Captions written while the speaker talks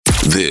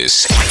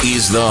This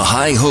is the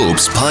High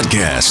Hopes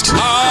Podcast.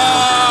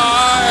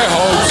 High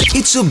Hopes.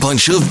 It's a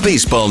bunch of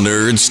baseball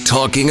nerds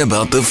talking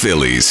about the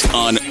Phillies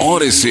on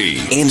Odyssey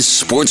and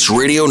Sports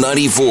Radio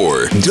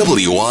 94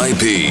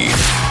 WIP.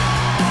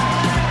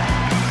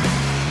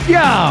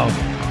 Yo,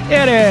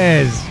 it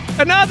is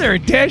another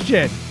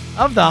edition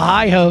of the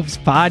High Hopes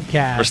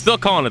Podcast. We're still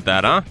calling it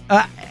that, huh?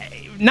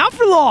 Not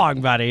for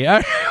long, buddy.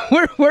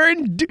 We're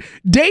in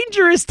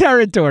dangerous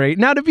territory.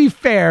 Now, to be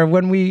fair,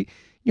 when we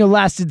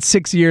lasted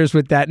 6 years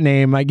with that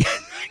name, I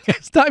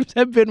guess times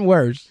have been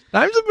worse.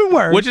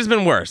 Which has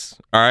been worse,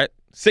 all right?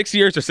 6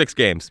 years or 6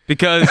 games?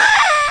 Because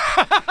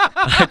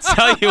I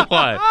tell you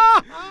what,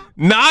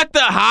 not the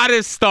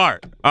hottest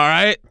start, all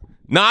right?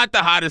 Not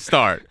the hottest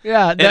start.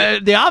 Yeah,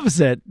 the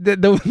opposite.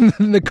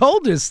 The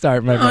coldest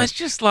start, my friend. It's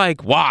just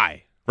like,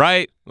 why?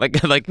 Right?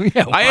 Like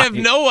Yeah, I have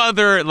no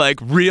other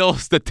real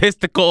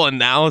statistical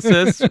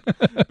analysis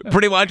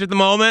pretty much at the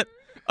moment.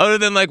 Other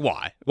than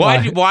why?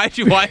 Why'd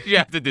you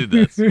have to do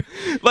this?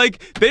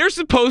 They're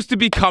supposed to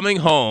be coming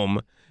home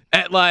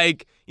at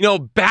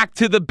back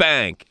to the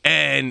bank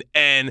and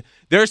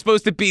they're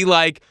supposed to be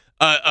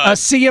a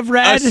sea of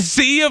red. A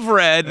sea of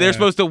red. They're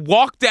supposed to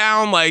walk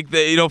down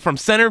from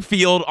center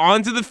field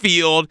onto the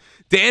field.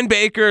 Dan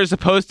Baker is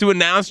supposed to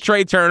announce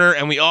Trey Turner,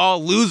 and we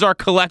all lose our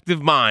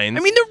collective minds.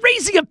 I mean, they're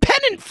raising a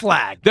pennant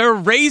flag. They're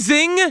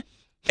raising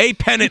a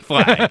pennant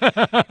flag.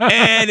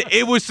 And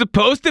it was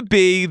supposed to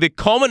be the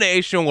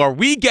culmination where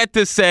we get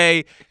to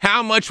say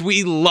how much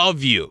we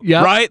love you.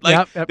 Yep, right?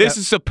 Yep, this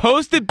is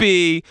supposed to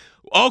be,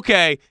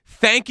 okay,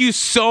 thank you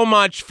so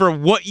much for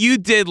what you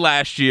did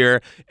last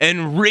year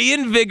and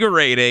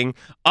reinvigorating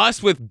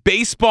us with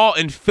baseball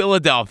in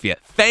Philadelphia.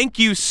 Thank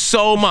you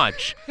so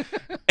much.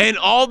 And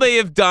all they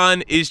have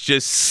done is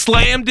just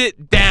slammed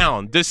it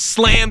down. Just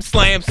slam.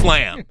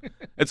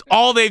 That's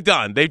all they've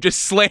done. They've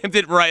just slammed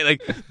it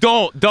right.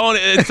 Don't.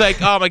 It's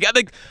oh my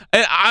God.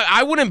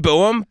 I wouldn't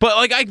boo them,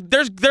 but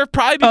there'll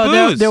probably be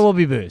boos. There will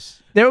be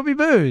boos. There will be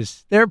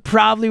boos. There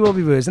probably will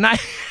be boos. And I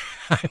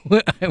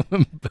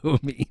wouldn't boo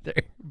them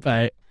either,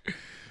 but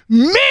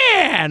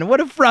man,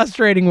 what a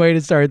frustrating way to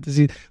start the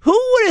season. Who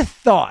would have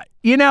thought,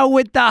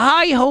 with the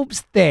High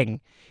Hopes thing,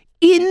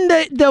 in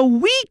the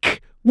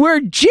week where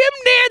Jim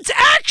Nantz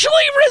actually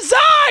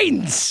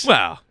resigns?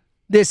 Wow.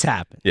 This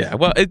happened. Yeah,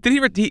 well,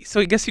 did he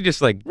so I guess he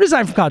just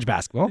resigned from college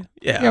basketball.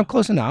 Yeah.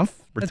 Close enough.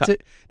 That's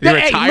it. Did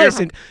he retire?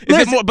 Listen.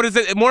 Is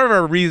it more of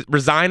a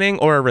resigning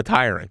or a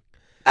retiring?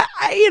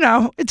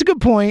 It's a good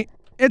point.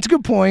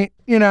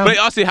 But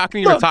also, how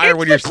can you retire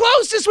when you're the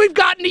closest we've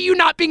gotten to you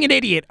not being an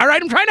idiot? All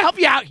right, I'm trying to help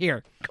you out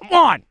here. Come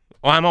on.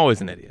 Well, I'm always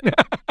an idiot,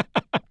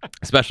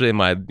 especially in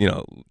my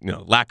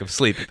lack of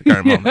sleep at the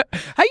current moment.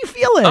 How you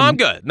feeling? I'm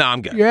good. No,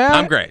 I'm good. Yeah,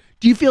 I'm great.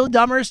 Do you feel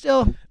dumber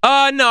still?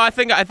 No, I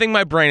think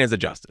my brain is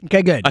adjusted.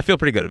 Okay, good. I feel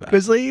pretty good about it.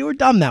 Because you were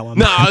dumb that one.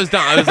 No, I was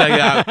dumb. I was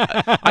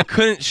I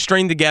couldn't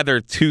string together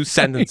 2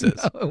 sentences.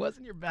 It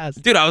wasn't your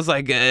best, dude. I was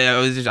I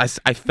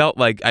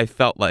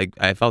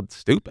felt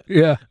stupid.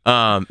 Yeah.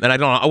 And I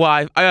don't know.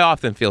 Well, I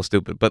often feel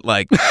stupid, but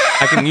I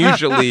can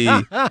usually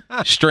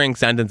string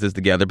sentences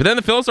together. But then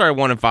the Phils are at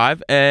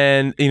 1-5,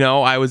 and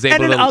I was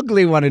able and an to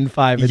ugly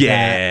 1-5.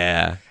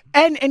 Yeah.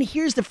 And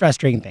here's the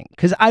frustrating thing,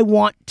 because I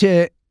want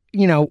to.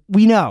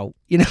 We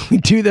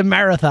do the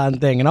marathon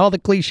thing and all the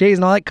cliches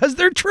and all that because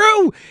they're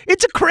true.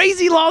 It's a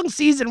crazy long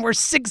season. We're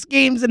 6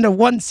 games into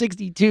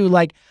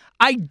 162.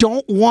 I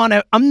don't want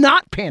to, I'm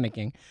not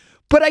panicking,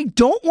 but I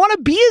don't want to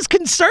be as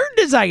concerned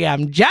as I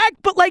am, Jack.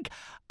 But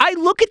I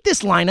look at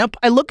this lineup,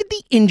 I look at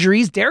the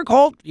injuries. Derek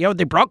Hall,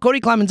 they brought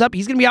Cody Clemens up.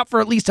 He's going to be out for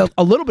at least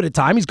a little bit of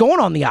time. He's going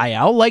on the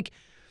IL.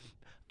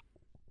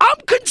 I'm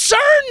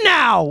concerned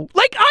now.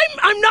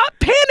 I'm not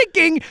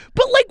panicking,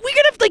 but we're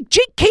going to have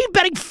Jake Cave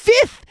batting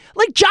 5th.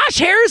 Josh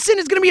Harrison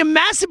is going to be a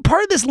massive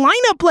part of this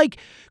lineup.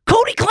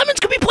 Cody Clemens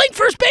could be playing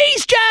first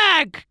base,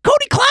 Jack.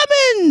 Cody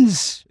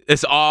Clemens.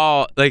 It's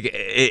all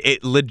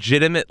it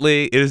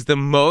legitimately is the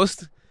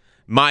most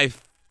my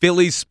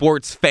Philly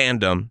sports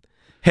fandom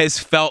has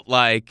felt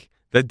like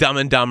the Dumb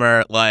and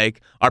Dumber,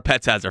 our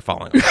pets' heads are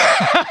falling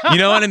off. You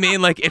know what I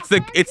mean? It's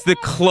the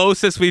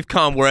closest we've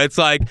come where it's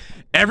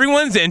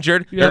everyone's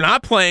injured. Yep. They're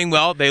not playing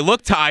well. They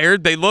look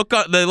tired. They look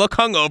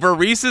hungover.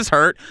 Reese is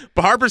hurt.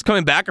 But Harper's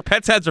coming back. Our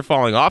pets' heads are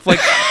falling off. It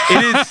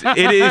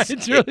is.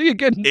 It's really a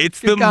good. It's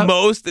good the count.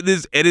 most.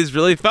 It has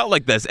really felt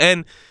like this,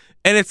 and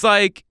it's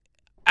I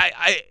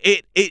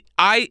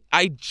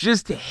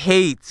just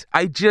hate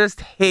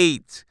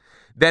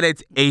that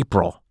it's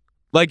April.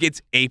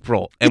 It's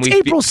April. And it's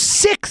April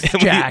 6th,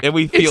 Jack. And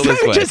we feel this way.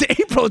 It's not just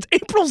April. It's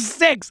April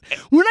 6th.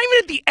 We're not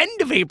even at the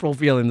end of April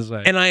feeling this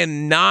way. And I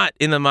am not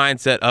in the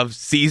mindset of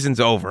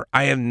season's over.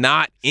 I am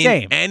not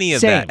in any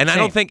of that. And I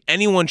don't think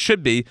anyone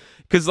should be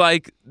because,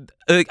 I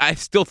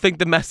still think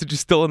the message is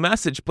still a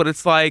message. But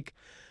it's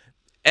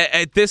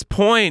at this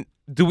point,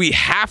 do we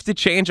have to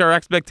change our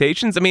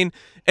expectations? I mean,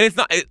 and it's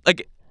not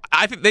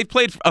I think they've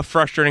played a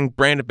frustrating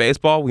brand of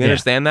baseball. We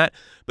understand that.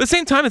 But at the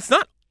same time, it's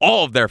not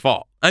all of their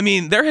fault. I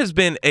mean, there has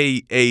been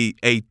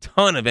a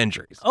ton of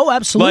injuries. Oh,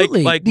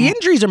 absolutely. Like the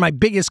injuries are my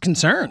biggest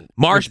concern.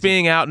 Marsh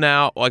being out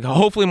now, like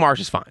hopefully Marsh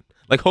is fine.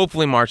 But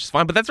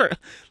that's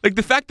like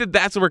the fact that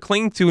that's what we're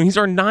clinging to, and he's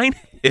our 9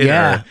 hitter.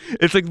 Yeah.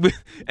 It's like,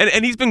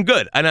 and he's been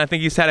good, and I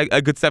think he's had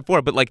a good step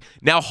forward. But like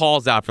now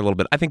Hall's out for a little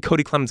bit. I think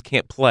Cody Clemens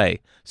can't play,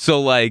 so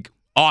like.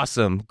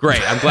 Awesome,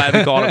 great. I'm glad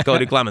we called up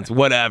Cody Clemens.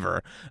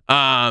 Whatever,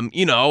 and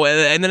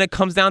then it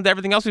comes down to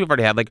everything else we've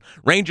already had. Like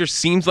Ranger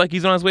seems like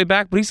he's on his way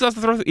back, but he still has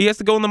to throw. He has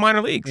to go in the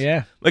minor leagues.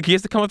 Yeah, like he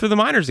has to come up through the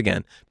minors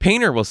again.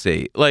 Painter, we'll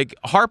see. Like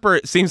Harper,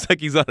 it seems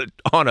like he's on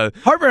a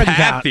Harper doesn't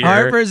path count. here.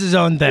 Harper's his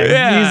own thing.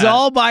 Yeah. He's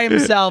all by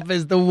himself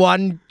as the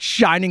one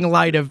shining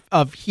light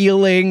of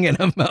healing and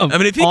of I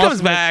mean, if he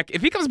comes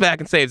back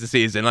and saves the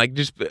season, like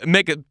just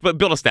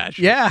build a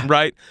statue. Yeah,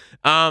 right.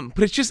 But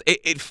it's just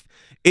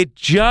it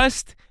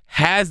just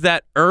has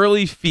that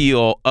early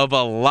feel of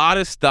a lot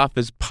of stuff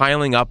is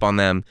piling up on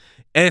them,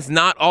 and it's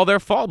not all their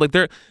fault. Like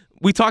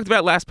we talked about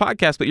it last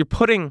podcast, but you're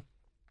putting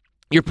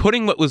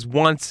what was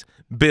once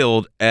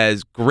billed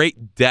as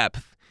great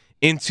depth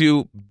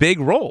into big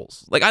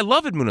roles. Like I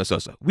love Edmundo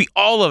Sosa. We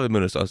all love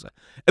Edmundo Sosa.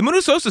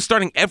 Edmundo Sosa's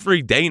starting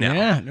every day now.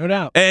 Yeah, no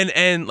doubt.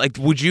 And like,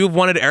 would you have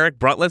wanted Eric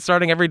Bruntlett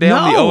starting every day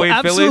on the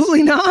 08 Phillies? No,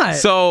 absolutely not.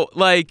 So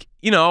like,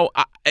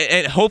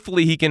 and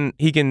hopefully he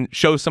can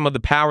show some of the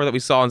power that we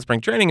saw in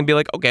spring training and be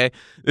like, okay,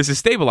 this is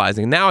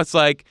stabilizing. Now it's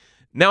like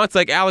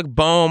Alec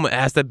Boehm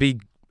has to be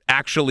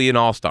actually an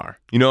all-star.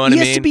 You know what I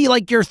mean? He has to be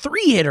like your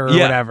 3-hitter or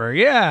whatever.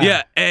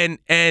 Yeah. Yeah.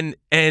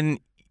 And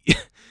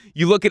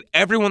you look at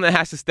everyone that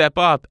has to step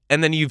up,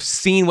 and then you've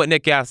seen what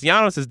Nick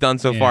Castellanos has done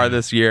so far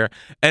this year,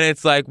 and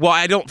it's like, well,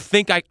 I don't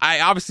think I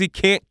obviously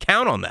can't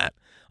count on that.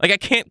 Like, I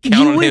can't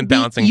count on him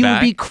bouncing back. You would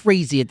be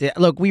crazy at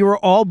that. Look, we were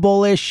all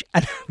bullish,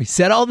 and we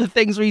said all the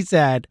things we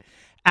said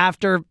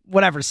after,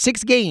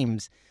 6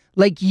 games.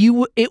 Like,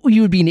 you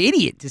would be an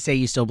idiot to say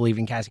you still believe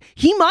in Cassidy.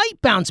 He might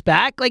bounce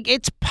back. Like,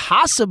 it's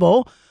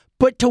possible.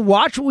 But to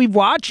watch what we've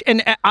watched,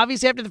 and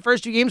obviously after the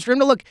first 2 games, for him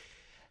to look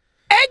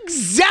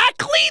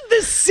exactly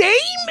the same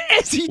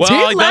as he did last year.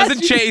 Well, he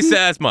doesn't chase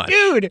as much.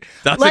 Dude.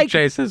 Doesn't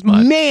chase as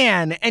much.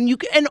 Man, and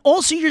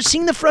also you're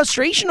seeing the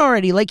frustration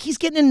already. Like, he's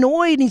getting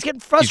annoyed and he's getting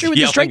frustrated with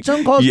the strike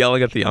zone calls.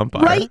 Yelling at the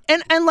umpire. Right?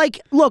 And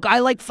like, look, I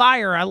like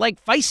fire. I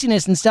like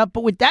feistiness and stuff.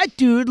 But with that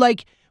dude,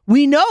 like,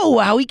 we know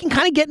how he can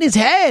kind of get in his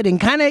head and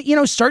kind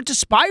of, start to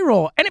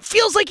spiral. And it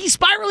feels like he's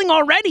spiraling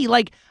already.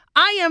 Like,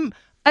 I am...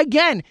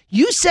 Again,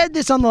 you said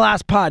this on the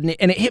last pod, and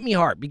it hit me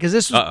hard because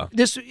this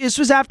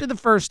was after the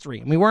first 3,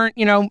 and we weren't,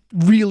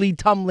 really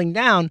tumbling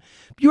down.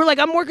 You were like,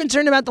 I'm more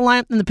concerned about the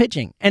lineup than the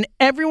pitching, and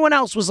everyone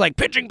else was like,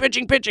 pitching,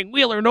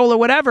 Wheeler, Nola,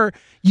 whatever.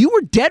 You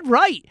were dead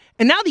right,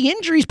 and now the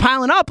injuries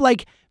piling up.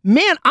 Like,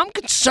 man, I'm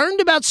concerned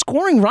about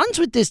scoring runs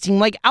with this team.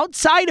 Like,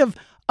 outside of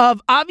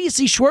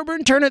obviously Schwarber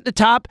and Turner at the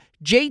top,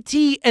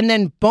 JT, and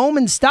then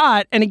Bowman,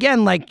 Stott, and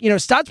again, like,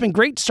 Stott's been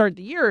great to start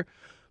the year,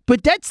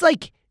 but that's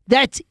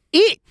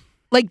it.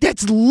 Like,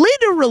 that's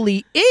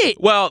literally it.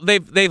 Well,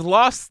 they've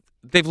lost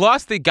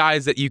the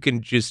guys that you can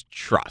just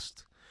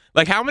trust.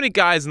 Like, how many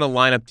guys in the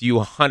lineup do you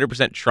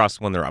 100% trust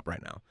when they're up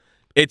right now?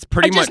 It's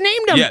pretty much. I just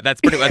named them. Yeah,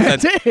 that's pretty much.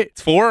 That's it.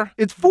 It's 4?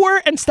 It's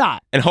 4 and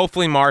Stott. And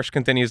hopefully Marsh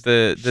continues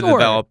to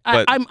develop.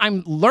 But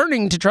I'm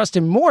learning to trust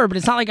him more, but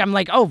it's not like I'm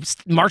like, oh,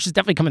 Marsh is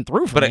definitely coming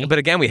through for me. But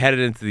again, we headed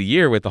into the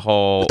year with the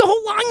whole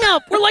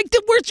lineup. We're like,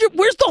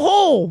 where's the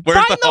hole?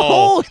 Find the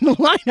hole in the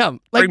lineup.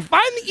 Like,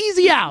 find the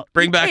easy out.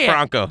 Bring back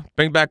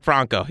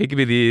Franco. He could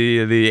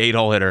be the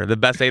 8-hole hitter, the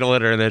best 8-hole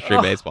hitter in the history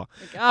of baseball.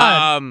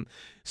 God.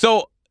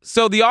 So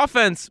the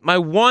offense, my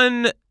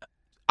one.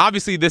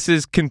 Obviously, this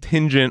is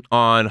contingent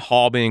on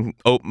Hall being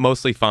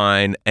mostly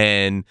fine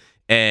and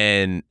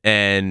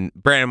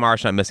Brandon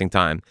Marsh not missing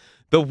time.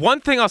 The one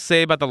thing I'll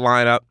say about the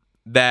lineup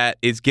that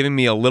is giving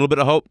me a little bit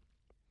of hope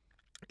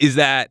is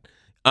that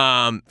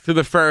through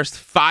the first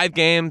 5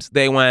 games,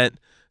 they went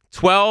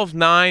 12,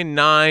 9,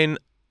 9,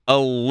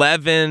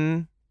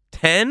 11,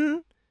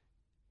 10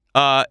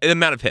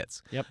 amount of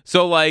hits. Yep.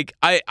 So, like,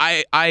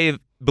 I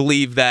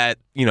believe that,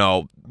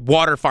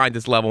 water finds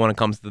its level when it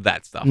comes to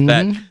that stuff. Mm-hmm.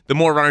 That the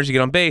more runners you get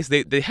on base,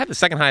 they had the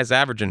second highest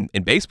average in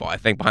baseball, I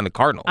think, behind the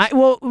Cardinals.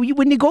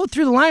 When you go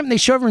through the line and they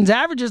show everyone's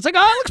averages, it's like,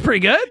 oh, it looks pretty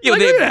good. Yeah,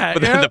 look at that.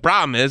 But the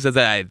problem is that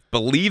I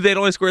believe they'd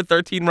only scored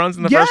 13 runs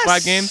in the first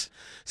 5 games.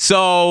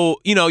 So,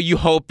 you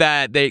hope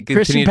that they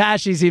continue. Christian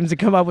Pashy seems to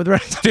come up with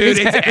runs. Dude,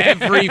 it's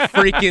every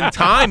freaking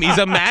time. He's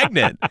a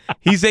magnet.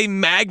 He's a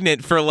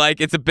magnet for, like,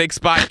 it's a big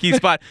spot, key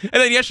spot. And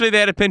then yesterday they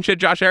had a pinch hit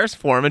Josh Harrison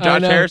for him, and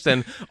Josh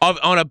Harrison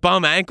on a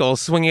bum ankle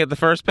swinging at the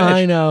first pitch.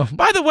 I know.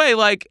 By the way,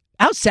 like,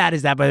 how sad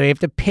is that, by the way? You have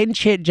to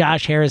pinch hit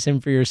Josh Harrison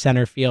for your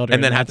center fielder.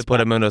 And then have to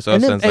put Edmundo Sosa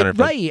in center field.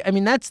 Right. I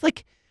mean, that's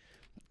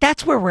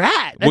where we're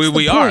at. That's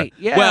we are.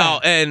 Yeah. Well,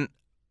 and,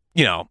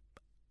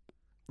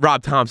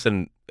 Rob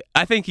Thompson,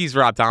 I think he's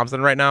Rob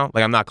Thompson right now.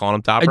 Like, I'm not calling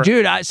him topper.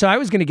 Dude, so I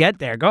was going to get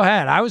there. Go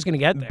ahead. I was going to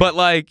get there. But,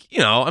 like,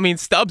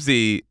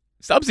 Stubbsy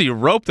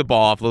roped the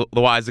ball off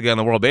Loaizaga in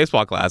the World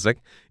Baseball Classic.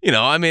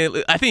 I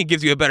think he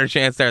gives you a better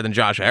chance there than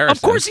Josh Harrison.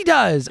 Of course he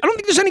does. I don't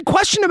think there's any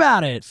question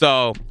about it.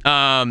 So,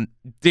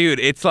 dude,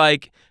 it's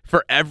like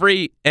for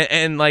every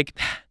and like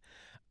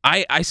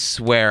I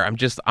swear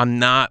I'm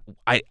not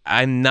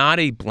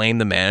a blame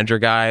the manager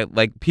guy.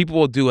 Like people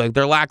will do like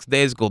they're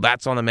lackadaisical,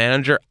 that's on the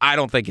manager. I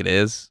don't think it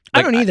is.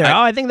 Like, I don't either.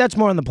 I think that's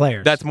more on the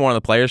players. That's more on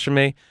the players for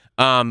me.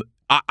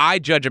 I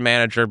judge a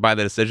manager by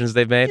the decisions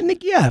they've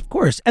made. Yeah, of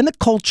course. And the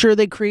culture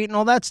they create and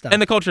all that stuff.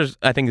 And the culture,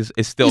 I think,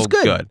 is still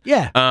good.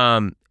 Yeah.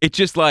 It's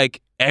just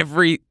like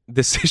every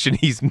decision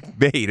he's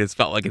made has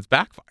felt like it's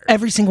backfired.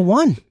 Every single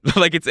one.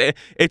 Like it's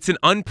an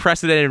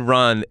unprecedented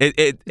run.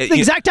 It's the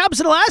exact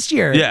opposite of last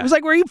year. Yeah. It was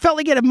like where he felt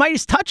like he had a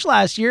Midas touch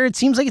last year. It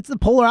seems like it's the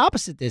polar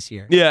opposite this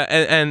year. Yeah,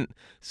 and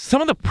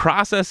some of the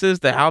processes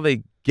to how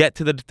they get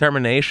to the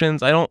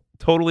determinations, I don't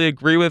totally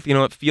agree with.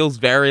 It feels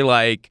very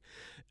like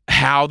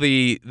how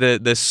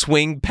the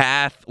swing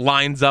path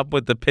lines up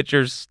with the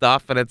pitcher's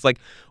stuff, and it's like,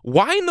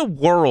 why in the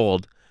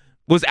world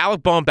was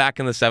Alec Bohm back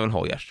in the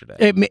 7-hole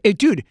yesterday?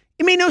 Dude,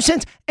 it made no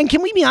sense. And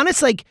can we be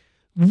honest, like,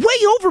 way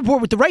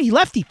overboard with the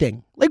righty-lefty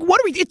thing. Like, what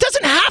are we... It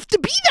doesn't have to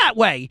be that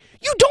way.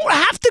 You don't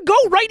have to go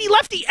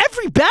righty-lefty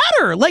every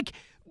batter. Like,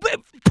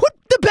 put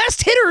the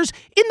best hitters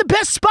in the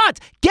best spots.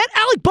 Get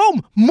Alec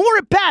Bohm more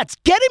at-bats.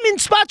 Get him in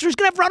spots where he's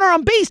going to have runner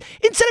on base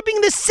instead of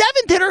being the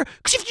seventh hitter,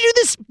 because if you do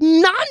this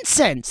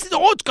nonsense,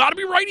 it's got to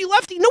be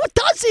righty-lefty. No, it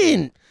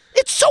doesn't.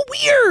 It's so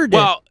weird.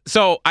 Well,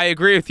 so I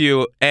agree with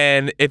you.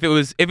 And if it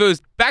was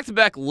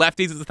back-to-back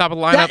lefties at the top of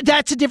the lineup,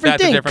 that's a different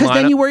thing. Because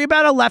then you worry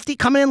about a lefty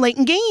coming in late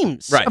in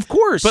games. Right. Of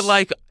course. But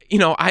like,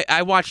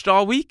 I watched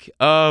all week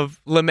of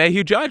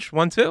LeMahieu Judge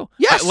 1-2.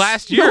 Yes.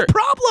 Last year, no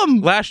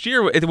problem. Last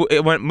year it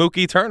went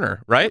Mookie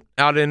Turner, right?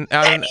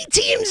 Any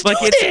teams like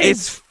do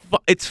this.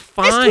 It's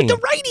fine. It's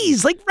with the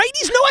righties. Like,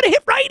 righties know how to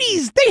hit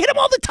righties. They hit them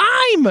all the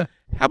time.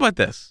 How about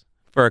this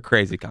for a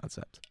crazy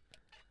concept?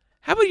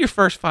 How about your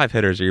first 5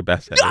 hitters are your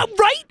best hitters?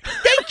 Right?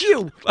 Thank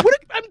you. I'm throwing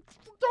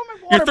my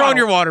water You're throwing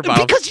your water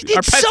bottle. Because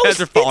our pets' heads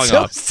are falling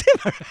off.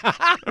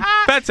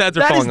 Pets' heads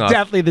are falling off. That is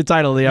definitely the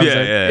title of the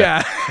episode.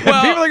 Yeah.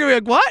 Well, people are going to be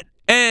like, what?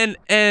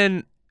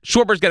 And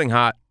Schwarber's getting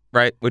hot,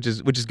 right? Which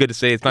is good to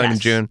see. It's not even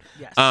June.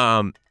 Yes.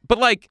 But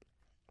like,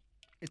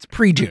 it's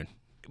pre-June.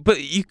 But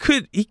he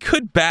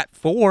could bat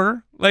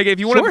 4. Like if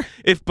you want to,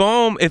 if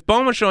Bohm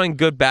was showing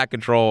good bat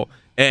control,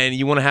 and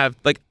you want to have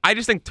like, I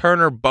just think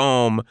Turner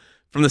Bohm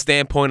from the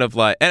standpoint of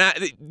like, and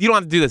you don't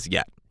have to do this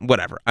yet.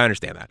 Whatever, I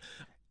understand that.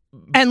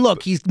 And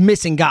look, he's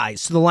missing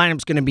guys, so the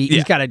lineup's going to be.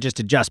 He's got to just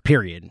adjust.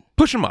 Period.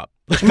 Push him up.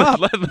 Push him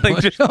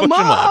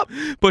up.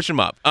 Push him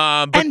up.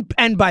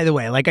 And by the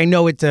way, like I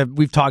know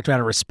we've talked about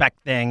a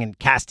respect thing and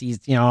Casty's,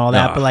 all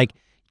that, but like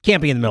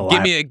can't be in the middle.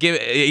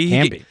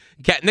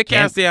 Nick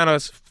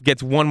Castellanos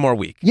gets one more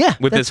week. Yeah,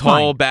 with this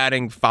whole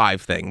batting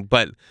 5 thing.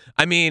 But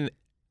I mean,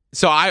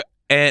 so I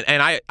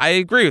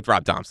agree with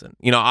Rob Thompson.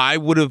 I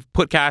would have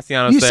put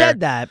Castellanos there. You said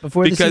that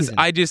before the season.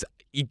 Because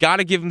you got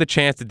to give him the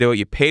chance to do it.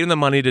 You paid him the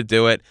money to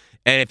do it.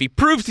 And if he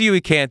proves to you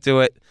he can't do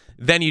it,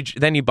 then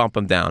you bump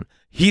him down.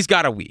 He's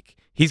got a week.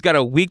 He's got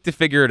a week to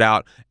figure it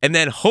out. And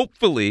then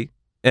hopefully,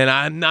 and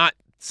I'm not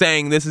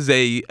saying this is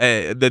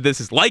that this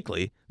is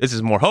likely, this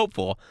is more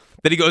hopeful,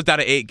 that he goes down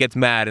to 8, gets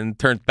mad, and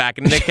turns back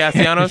into Nick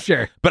Castellanos.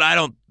 Sure. But I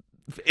don't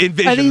envision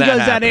that I think he goes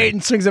happening. down to 8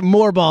 and swings at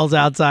more balls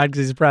outside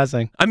because he's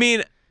pressing. I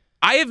mean,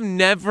 I have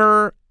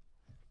never...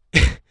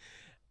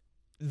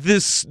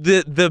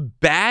 The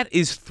bat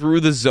is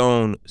through the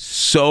zone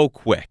so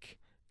quick.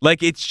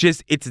 Like,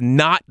 it's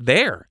not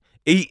there.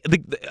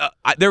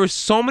 There was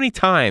so many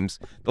times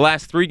the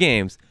last 3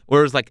 games where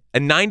it was like a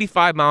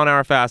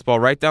 95-mile-an-hour fastball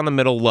right down the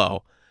middle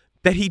low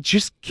that he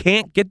just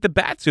can't get the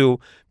bat to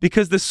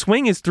because the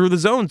swing is through the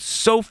zone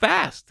so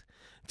fast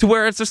to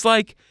where it's just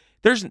like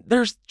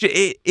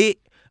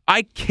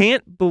I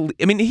can't believe.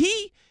 I mean,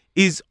 he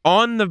is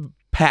on the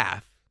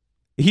path.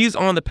 He's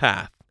on the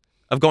path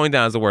of going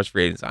down as the worst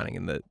free agent signing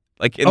in the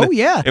history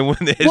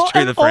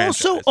of the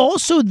franchise.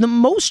 Also the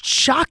most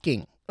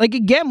shocking. Like,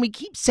 again, we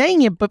keep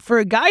saying it, but for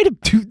a guy to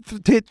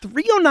hit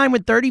 309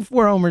 with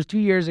 34 homers 2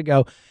 years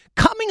ago,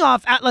 coming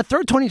off, let's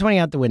throw 2020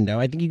 out the window.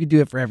 I think you could do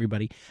it for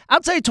everybody.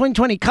 Outside of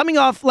 2020, coming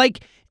off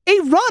like a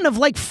run of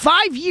like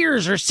 5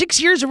 years or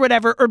 6 years or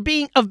whatever, or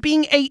being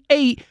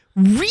a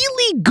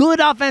really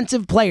good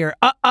offensive player,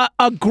 a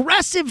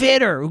aggressive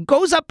hitter who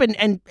goes up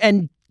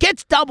and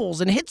gets doubles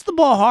and hits the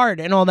ball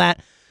hard and all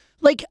that.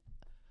 Like,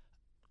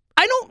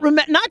 I don't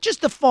remember, not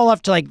just the fall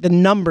off to like the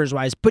numbers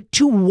wise, but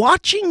to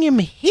watching him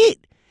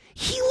hit.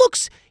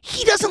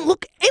 He doesn't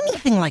look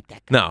anything like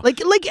that guy. No. Like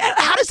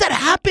how does that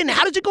happen?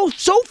 How does it go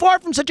so far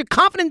from such a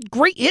confident,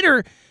 great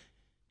hitter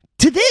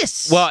to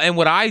this? Well, and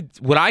what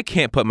I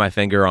can't put my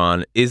finger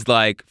on is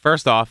like,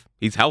 first off,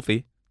 he's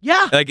healthy.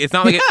 Yeah. Like it's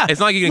not like you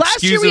can Last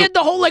excuse year we him. had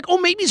the whole like,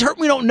 maybe he's hurt,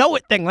 we don't know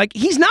it thing. Like,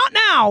 he's not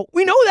now.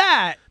 We know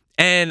that.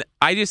 And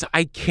I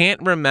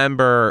can't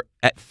remember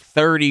at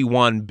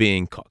 31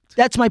 being cooked.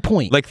 That's my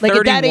point. Like 31,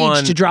 at that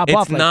age to drop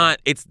off.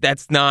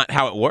 That's not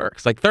how it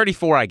works. Like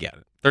 34, I get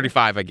it.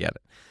 35, I get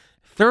it.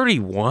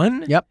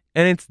 31? Yep.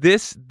 And it's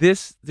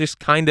this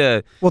kind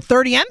of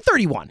 30 and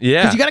 31.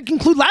 Yeah. Because you got to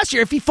conclude last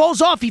year. If he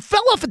falls off, he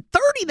fell off at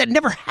 30. That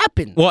never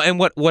happened. Well, and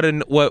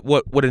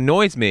what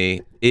annoys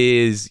me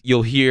is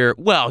you'll hear,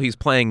 well, he's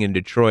playing in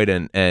Detroit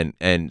and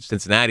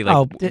Cincinnati,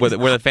 like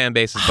where the fan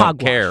bases don't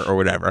care or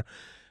whatever.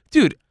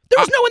 Dude, there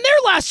was no one there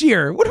last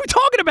year. What are we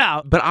talking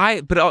about? But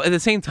at the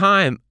same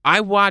time,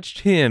 I watched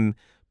him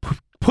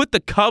put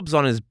the Cubs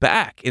on his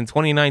back in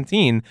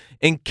 2019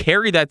 and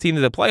carry that team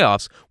to the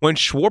playoffs when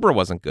Schwarber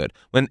wasn't good,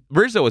 when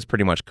Rizzo was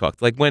pretty much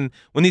cooked. Like when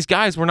these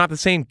guys were not the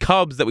same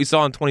Cubs that we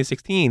saw in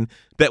 2016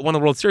 that won the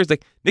World Series.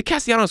 Like Nick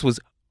Castellanos was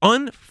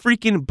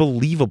unfreaking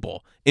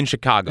believable in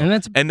Chicago.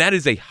 And that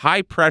is a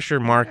high pressure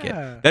market.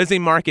 Yeah. That is a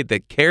market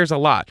that cares a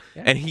lot.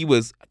 Yeah. And he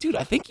was, dude,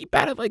 I think he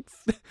batted like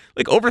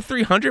over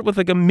 300 with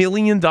like 1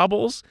 million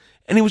doubles.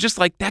 And he was just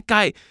like, that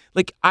guy,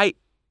 like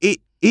it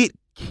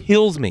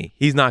kills me.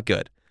 He's not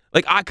good.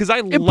 Like, because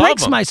I love him. It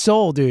breaks my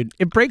soul, dude.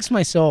 It breaks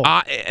my soul.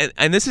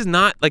 And this is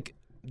not like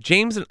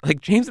James and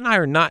I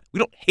are not. We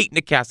don't hate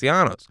Nick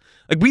Castellanos.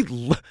 Like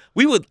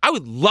I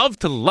would love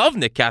to love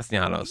Nick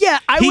Castellanos. Yeah,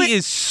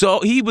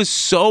 he was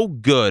so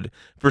good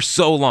for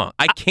so long.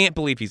 I can't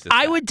believe he's this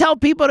guy. I would tell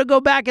people to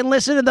go back and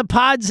listen to the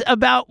pods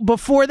about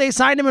before they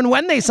signed him and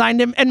when they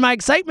signed him and my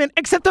excitement,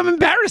 except I'm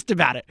embarrassed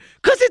about it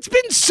because it's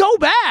been so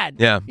bad.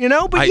 Yeah. You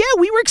know, but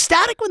we were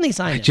ecstatic when they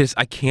signed him.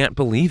 I can't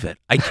believe it.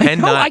 I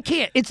cannot. No, I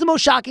can't. It's the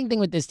most shocking thing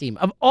with this team.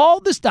 Of all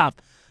the stuff,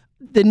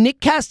 the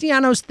Nick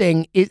Castellanos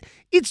thing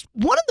it's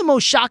one of the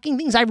most shocking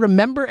things I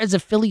remember as a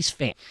Phillies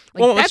fan.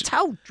 Like, that's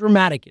how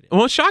dramatic it is.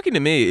 What's shocking to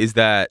me is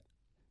that,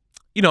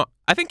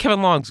 I think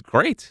Kevin Long's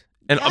great.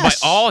 And by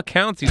all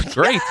accounts, he's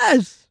great.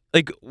 Yes.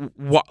 Like,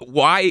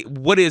 why?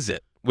 What is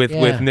it with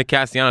Nick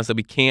Castellanos that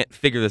we can't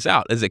figure this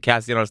out? Is it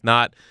Castellanos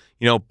not,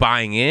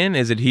 buying in?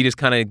 Is it he just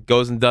kind of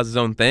goes and does his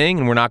own thing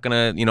and we're not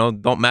going to,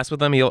 don't mess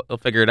with him. He'll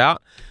figure it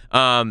out.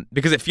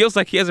 Because it feels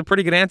like he has a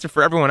pretty good answer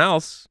for everyone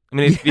else. I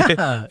mean,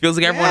 it feels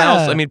like everyone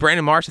else. I mean,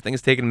 Brandon Marsh, I think,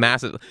 has taken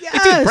massive. Yes. Hey,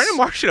 dude, Brandon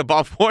Marsh should have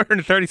bought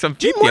 430-some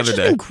feet the other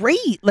day. He's been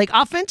great. Like,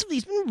 offensively,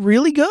 he's been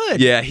really good.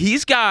 Yeah,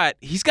 he's got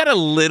a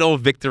little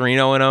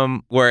Victorino in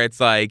him where it's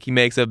like he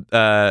makes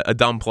a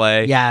dumb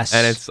play. Yes.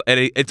 And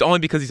it's only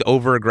because he's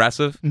over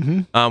aggressive,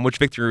 which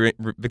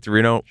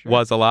Victorino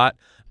was a lot.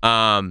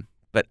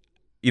 But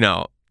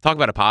talk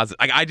about a positive.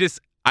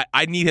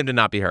 I need him to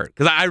not be hurt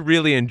because I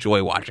really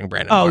enjoy watching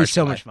Brandon Marsh. Oh, he's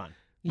so much fun.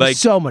 Like,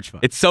 so much fun.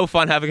 It's so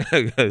fun having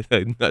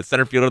a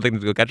center fielder that can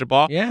go catch a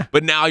ball. Yeah.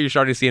 But now you're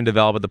starting to see him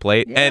develop at the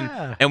plate.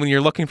 Yeah. And when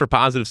you're looking for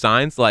positive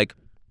signs, like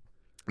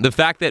the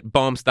fact that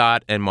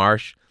Baumstott and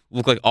Marsh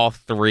look like all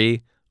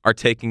three are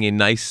taking a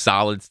nice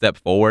solid step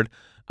forward,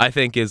 I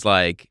think is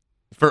like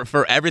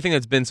for everything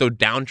that's been so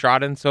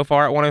downtrodden so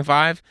far at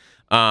 105,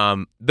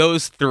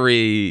 those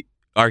three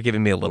are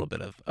giving me a little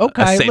bit of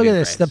okay. Look at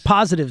this, grace. The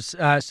positives.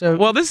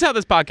 Well, this is how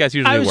this podcast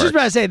usually works. I was just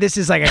about to say this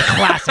is like a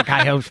classic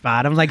High Hope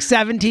spot. I'm like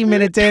 17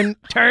 minutes in,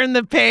 turn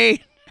the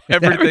page.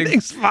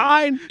 Everything's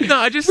fine. No,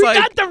 I just we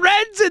got the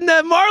Reds and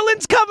the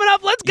Marlins coming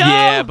up. Let's go.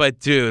 Yeah, but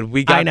dude,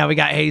 we got. I know we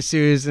got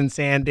Jesus and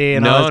Sandy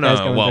and all those guys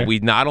coming Well, through. we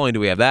not only do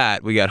we have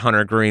that, we got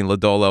Hunter Green,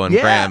 Lodolo, and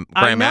Graham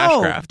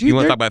Ashcraft. Dude, you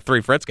want to talk about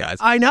three Fritz guys?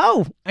 I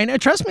know.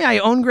 Trust me, I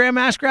own Graham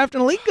Ashcraft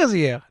in a league because of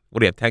you. What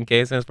do you have? 10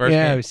 Ks in his first game?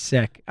 Yeah, it was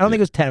sick. I don't think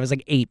it was 10. It was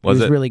like 8. But it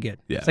was really good.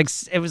 Yeah,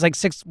 it was like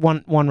 6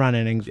 one-run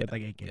innings with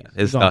like 8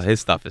 Ks. Yeah.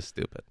 His stuff is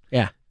stupid.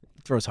 Yeah.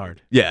 Throws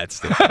hard. Yeah, it's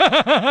stupid.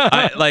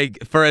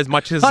 For as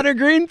much as Hunter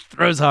Green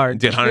throws hard.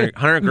 Dude,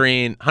 Hunter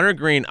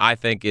Green, I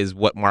think is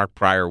what Mark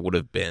Pryor would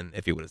have been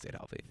if he would have stayed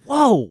healthy.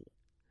 Whoa,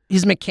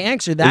 his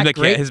mechanics are that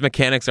great. His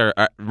mechanics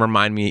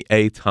remind me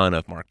a ton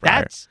of Mark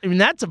Pryor.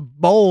 That's a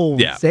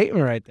bold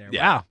statement right there.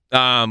 Yeah.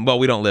 Wow. Well,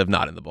 we don't live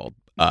not in the bold.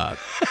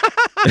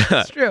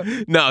 That's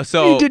true. No,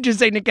 so you did just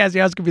say Nick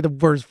Castellanos could be the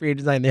worst free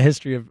agent in the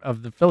history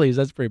of the Phillies.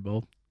 That's pretty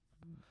bold.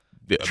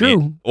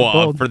 True.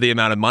 For the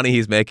amount of money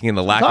he's making and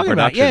the lack of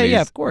production.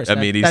 Yeah, of course. I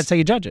mean, that's how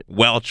you judge it.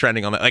 Well,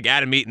 trending on that. Like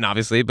Adam Eaton,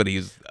 obviously, but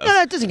he's.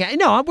 No, it doesn't count.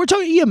 No, we're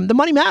talking. The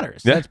money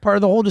matters. Yeah. That's part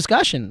of the whole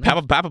discussion.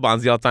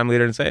 Papelbon's the all-time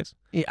leader in saves.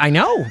 Yeah, I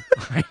know.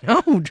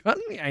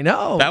 Trust me, I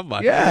know.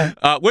 Papelbon. Yeah.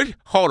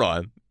 Hold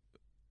on.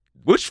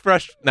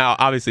 Now,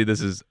 obviously,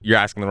 you're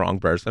asking the wrong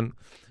person,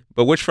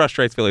 but which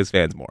frustrates Phillies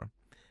fans more?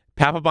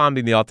 Papelbon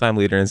being the all-time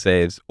leader in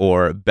saves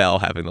or Bell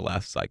having the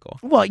last cycle?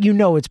 Well,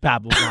 it's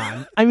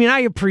Papelbon. I mean, I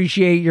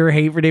appreciate your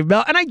hate for David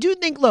Bell. And I do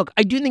think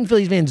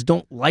Phillies fans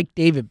don't like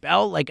David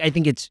Bell. Like, I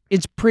think it's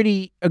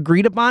pretty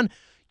agreed upon.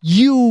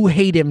 You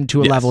hate him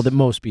to a level that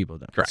most people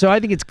don't. Correct. So I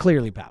think it's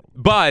clearly Papelbon.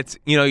 But,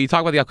 you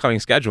talk about the upcoming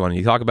schedule and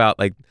you talk about,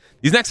 like,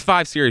 these next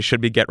 5 series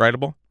should be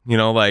get-writable.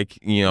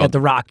 Got the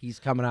Rockies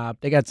coming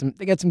up. They got some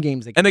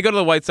games. And they go to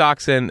the White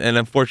Sox and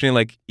unfortunately,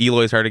 like,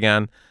 Eloy's hurt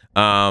again.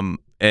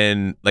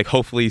 And like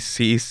hopefully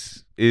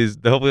Cease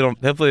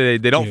hopefully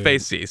they don't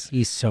face Cease.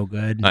 He's so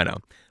good. I know.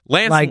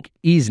 Lance, like,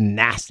 he's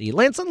nasty.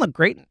 Lance doesn't look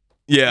great.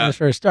 Yeah.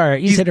 For a start.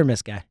 He's hit or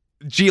miss guy.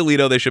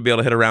 Giolito, they should be able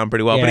to hit around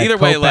pretty well. Yeah, but either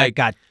Kopech way, like,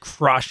 got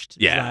crushed.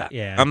 Yeah.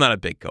 I'm not a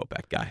big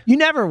Kopech guy. You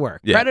never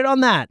were. Yeah. Credit on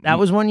that. That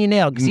was one you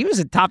nailed because he was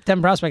a top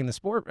 10 prospect in the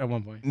sport at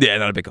one point. Yeah,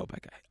 not a big Kopech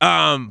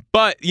guy.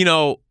 But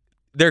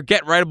they're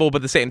get writable, but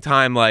at the same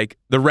time, like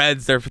the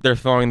Reds, they're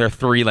throwing their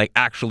 3 like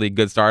actually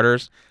good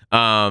starters.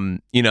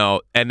 And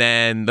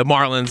then the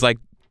Marlins like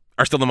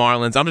are still the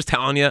Marlins. I'm just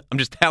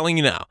telling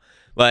you now.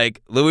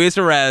 Like Luis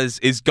Arraez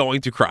is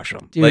going to crush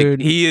him. Dude, like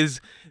he is.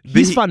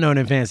 He's fun known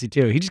in fantasy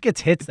too. He just gets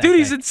hits. Dude,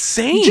 he's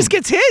insane. He just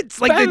gets hits.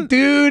 Like the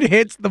dude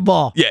hits the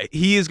ball. Yeah,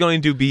 he is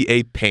going to be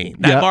a pain.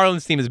 That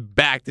Marlins team is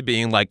back to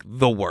being like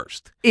the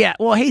worst. Yeah,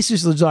 well,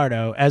 Jesus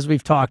Luzardo, as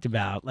we've talked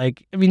about,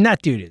 like, I mean,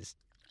 that dude is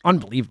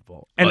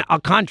unbelievable. And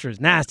Alcantara is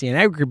nasty, and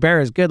Edgar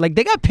Rivera is good. Like,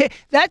 they got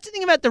that's the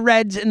thing about the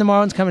Reds and the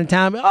Marlins coming to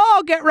town.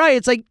 Oh, get right.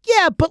 It's like,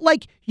 yeah, but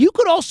like, you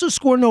could also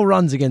score no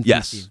runs against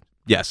this team.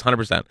 Yes,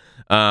 100%.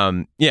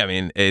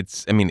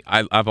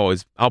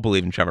 I'll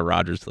believe in Trevor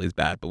Rogers till he's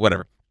bad, but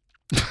whatever.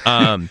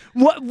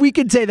 What we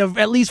could say though,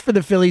 at least for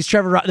the Phillies,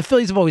 the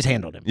Phillies have always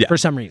handled him for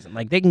some reason.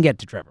 Like they can get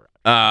to Trevor.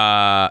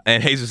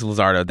 And Jesus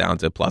Luzardo down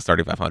to plus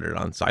 3,500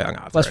 on Cy Young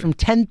odds. Plus from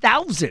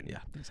 10,000. Yeah,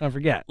 let's not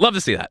forget. Love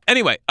to see that.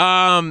 Anyway,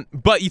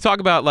 but you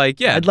talk about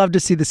like I'd love to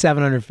see the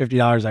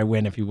 $750 I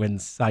win if he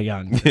wins Cy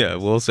Young. Yeah,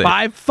 we'll see.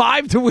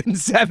 Five to win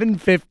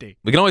 $750.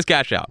 We can always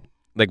cash out,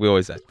 like we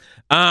always say.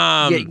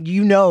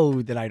 You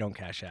know that I don't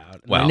cash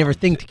out. Well, I never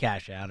think to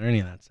cash out or any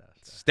of that stuff.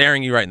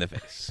 Staring you right in the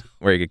face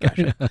where you could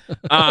cash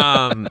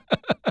out.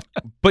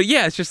 But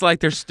yeah, it's just like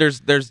there's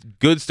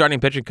good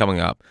starting pitching coming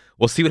up.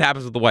 We'll see what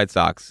happens with the White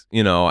Sox.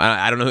 I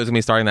don't know who's gonna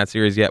be starting that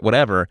series yet.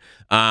 Whatever.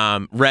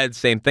 Reds,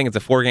 same thing. It's a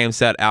 4-game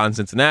set out in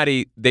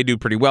Cincinnati. They do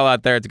pretty well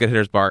out there. It's a good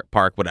hitter's park.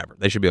 Whatever.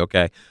 They should be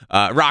okay.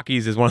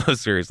 Rockies is one of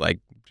those series like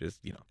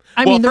just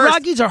I mean, the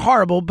Rockies are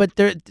horrible, but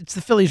it's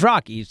the Phillies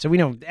Rockies, so we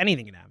know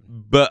anything can happen.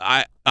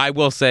 But I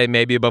will say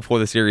maybe before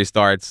the series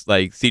starts,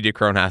 like CJ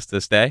Cron has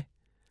to stay.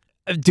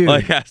 Dude,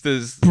 like has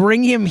to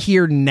bring him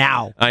here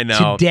now. I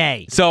know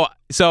today. So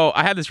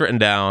I had this written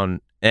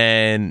down,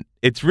 and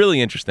it's really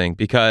interesting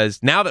because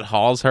now that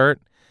Hall's hurt,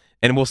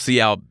 and we'll see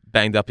how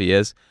banged up he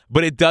is,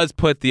 but it does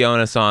put the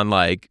onus on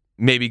like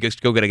maybe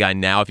just go get a guy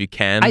now if you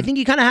can. I think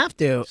you kind of have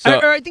to,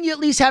 or I think you at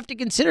least have to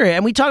consider it.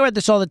 And we talk about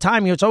this all the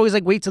time. It's always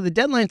like wait till the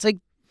deadline. It's like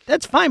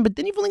that's fine, but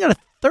then you've only got a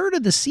third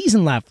of the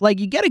season left.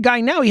 Like you get a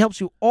guy now, he helps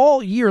you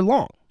all year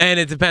long. And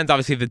it depends,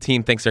 obviously, if the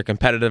team thinks they're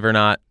competitive or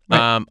not.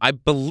 Right.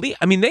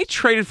 They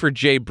traded for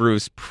Jay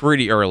Bruce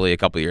pretty early a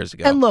couple of years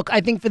ago. And look,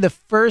 I think for the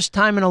first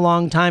time in a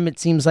long time, it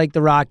seems like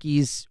the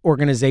Rockies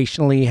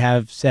organizationally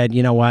have said,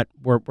 you know what,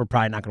 we're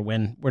probably not going to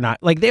win. We're not.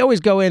 Like, they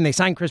always go in, they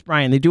sign Chris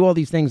Bryant, they do all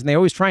these things, and they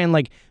always try and,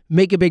 like,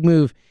 make a big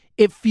move.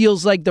 It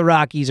feels like the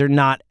Rockies are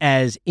not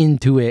as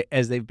into it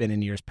as they've been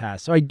in years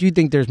past. So I do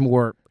think there's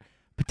more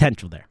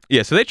potential there.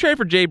 Yeah, so they traded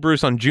for Jay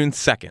Bruce on June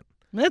 2nd.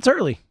 That's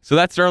early. So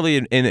that's early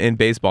in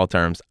baseball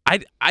terms. I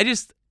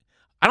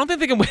don't think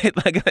they can wait.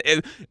 Like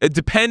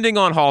depending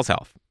on Hall's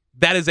health,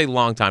 that is a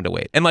long time to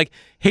wait. And like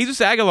Jesus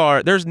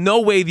Aguilar, there's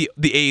no way the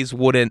A's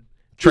wouldn't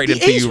trade him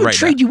to you right now. The A's would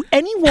trade you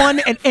anyone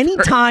at any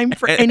time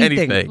for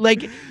anything.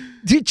 Like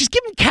just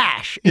give him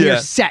cash and you're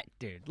set,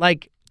 dude.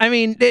 Like I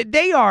mean,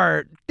 they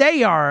are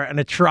an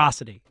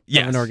atrocity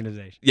of an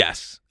organization.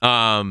 Yes.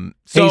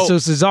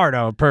 Jesus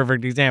Luzardo, a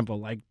perfect example.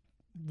 Like,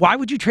 why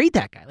would you trade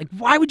that guy? Like,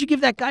 why would you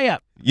give that guy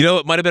up? You know,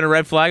 it might have been a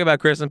red flag about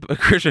Christian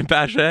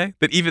Pache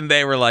that even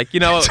they were like, you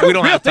know what, we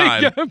don't have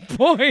time. Good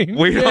point.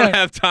 We don't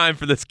have time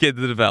for this kid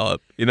to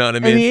develop. You know what I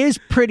mean? And it is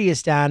pretty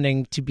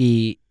astounding to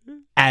be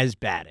as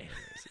bad as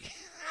he is.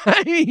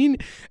 I mean,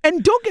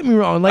 and don't get me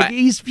wrong, like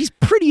he's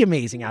pretty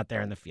amazing out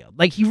there in the field.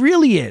 Like he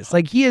really is.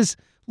 Like he is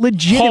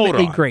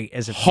legitimately great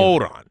as a fielder.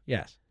 Hold on.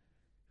 Yes.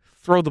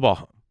 Throw the ball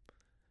home.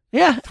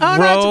 Yeah. Oh,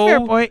 no, that's a fair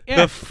point. Yeah.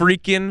 The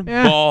freaking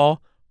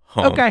ball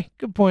home. Okay,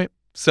 good point.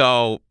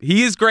 So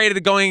he is great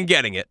at going and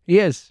getting it. He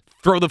is.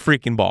 Throw the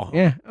freaking ball home.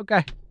 Yeah,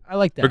 okay. I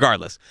like that.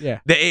 Regardless.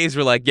 Yeah. The A's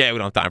were like, yeah, we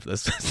don't have time for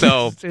this.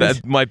 So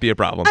that might be a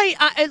problem.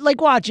 I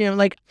like watching him.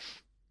 Like,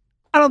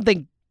 I don't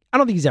think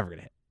he's ever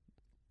gonna hit.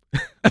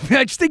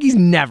 I just think he's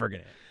never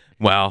gonna hit.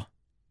 Well,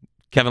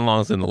 Kevin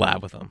Long's in the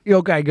lab with him.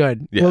 Okay,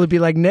 good. Yeah. Will it be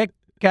like Nick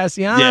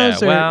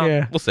Castellanos?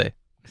 We'll see.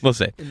 We'll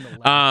see.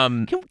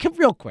 Can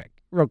real quick.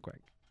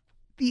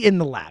 The in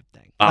the lab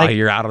thing. Like,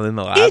 you're out in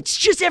the lab. It's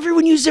just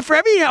everyone uses it for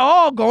everything.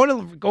 Oh, going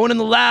in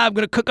the lab,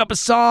 going to cook up a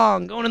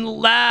song, going in the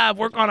lab,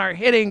 work on our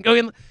hitting.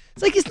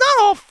 It's like, it's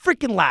not all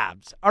freaking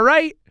labs, all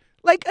right?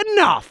 Like,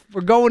 enough. We're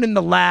going in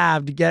the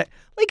lab to get,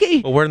 like,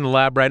 well, we're in the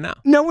lab right now.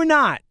 No, we're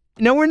not.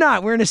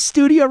 We're in a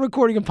studio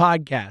recording a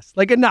podcast.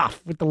 Like,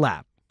 enough with the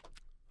lab.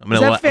 Is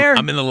that fair?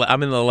 I'm in the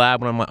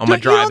lab when I'm on my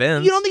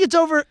drive-ins. You don't think it's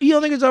over? You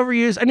don't think it's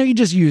overused? I know you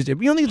just used it,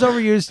 but you don't think it's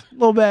overused? A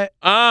little bit.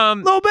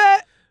 Little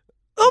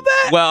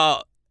bit.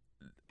 Well,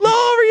 low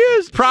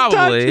overused.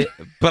 Probably,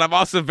 but I'm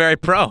also very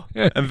pro.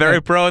 I'm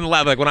very pro in the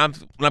lab. Like when I'm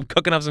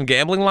cooking up some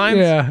gambling lines.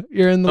 Yeah,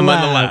 you're in the lab.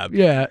 I'm in the lab.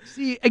 Yeah.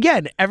 See,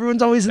 again,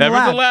 everyone's always in the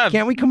lab.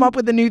 Can't we come up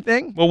with a new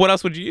thing? Well, what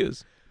else would you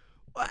use?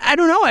 I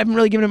don't know. I haven't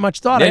really given it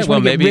much thought. I just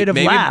want to get rid of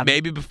lab.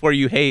 Maybe before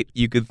you hate,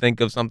 you could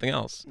think of something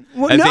else.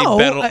 Well, as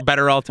a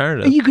better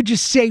alternative. You could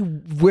just say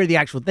where the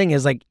actual thing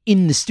is, like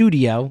in the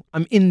studio.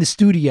 I'm in the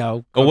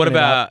studio. Well, what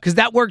about? Because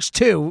that works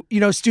too. You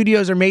know,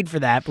 studios are made for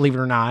that. Believe it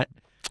or not.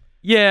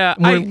 Yeah,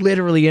 We're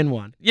literally in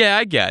one. Yeah,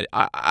 I get it.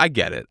 I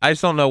get it. I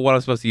just don't know what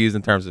I'm supposed to use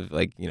in terms of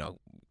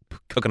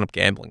cooking up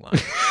gambling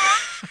lines.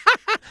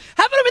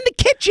 Having them in the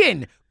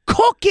kitchen,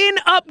 cooking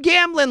up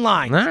gambling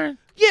lines. All right.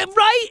 Yeah,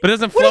 right. But it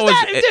doesn't What flow is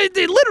as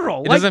that?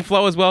 Literal. It doesn't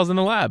flow as well as in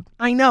the lab.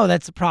 I know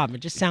that's the problem. It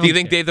just sounds. Do you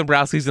think good. Dave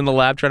Dombrowski's in the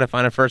lab trying to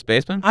find a first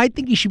baseman? I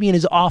think he should be in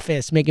his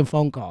office making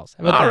phone calls.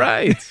 How about All that?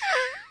 right.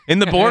 In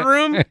the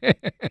boardroom?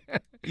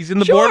 He's in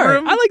the Sure,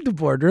 boardroom? I like the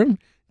boardroom.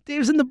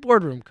 Dave's in the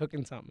boardroom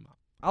cooking something up.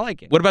 I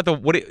like it. What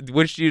about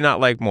which do you not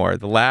like more,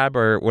 the lab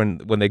or when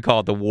they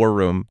call it the war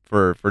room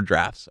for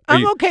drafts?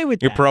 I'm okay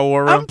with that. You're pro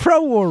war room? I'm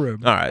pro war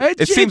room. All right.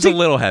 It seems a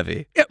little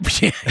heavy. You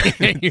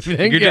think?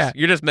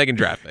 You're just making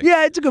draft picks.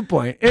 Yeah, it's a good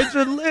point. It's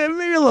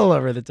maybe a little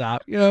over the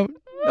top. No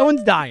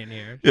one's dying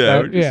here.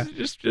 Yeah, So,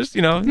 just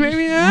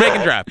Maybe,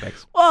 making draft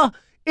picks. Well,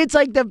 it's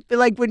like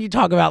when you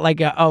talk about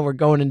we're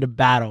going into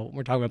battle.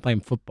 We're talking about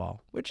playing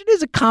football, which it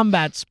is a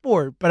combat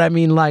sport. But I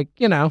mean, it's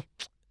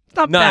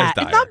not bad.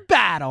 It's not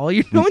battle.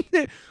 You know,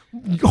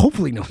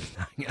 hopefully no one's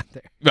dying out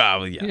there.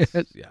 Well, yes.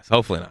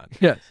 Hopefully not.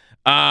 Yes.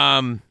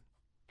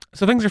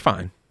 So things are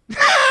fine.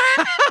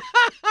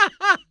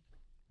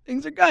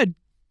 Things are good.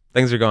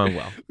 Things are going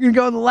well. We're gonna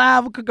go in the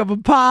lab. We'll cook up a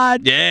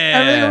pod. Yeah.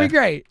 Everything will be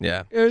great.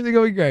 Yeah. Everything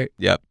will be great.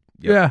 Yep.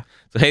 Yeah.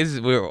 So Jesus,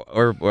 I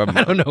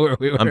don't know where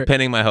we were. I'm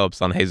pinning my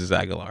hopes on Jesus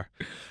Aguilar.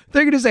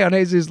 They're gonna say on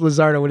Jesus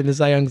Luzardo winning the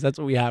Cy Youngs. That's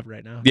what we have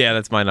right now. Yeah,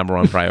 that's my number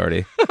one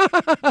priority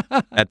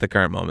at the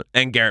current moment.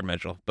 And Garrett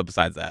Mitchell. But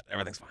besides that,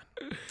 everything's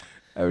fine.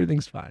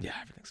 Everything's fine. Yeah,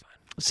 everything's fine.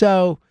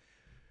 So,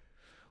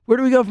 where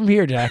do we go from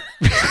here, Jack?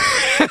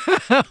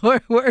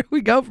 where do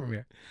we go from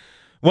here?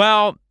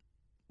 Well,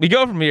 we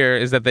go from here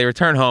is that they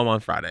return home on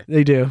Friday.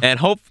 They do. And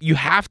you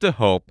have to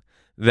hope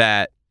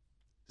that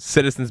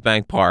Citizens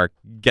Bank Park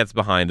gets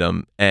behind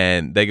them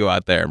and they go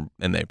out there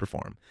and they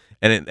perform.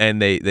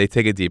 And they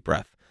take a deep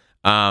breath.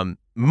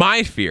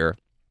 My fear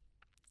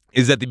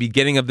is that the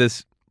beginning of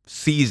this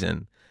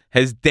season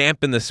has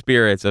dampened the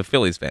spirits of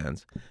Phillies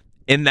fans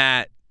in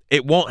that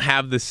it won't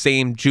have the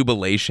same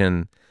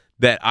jubilation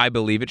that I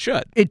believe it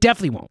should. It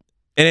definitely won't.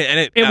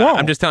 And it won't.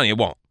 I'm just telling you, it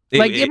won't.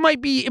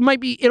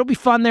 It'll be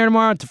fun there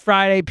tomorrow. It's a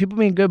Friday. People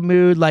be in good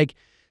mood.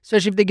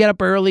 Especially if they get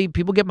up early,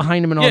 people get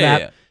behind them and all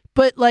that. Yeah.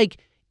 But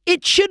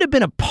it should have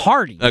been a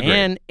party,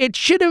 man. It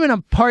should have been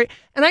a party.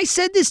 And I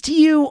said this to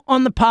you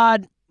on the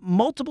pod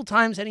multiple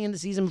times heading into the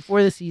season,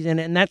 before the season,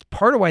 and that's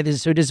part of why this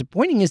is so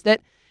disappointing, is that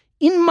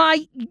in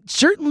my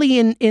time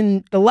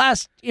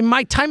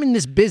in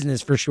this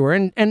business for sure,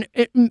 and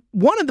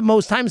one of the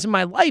most times in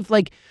my life,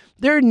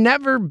 there had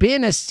never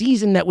been a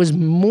season that was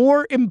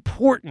more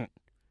important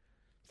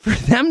for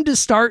them to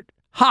start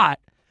hot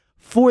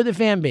for the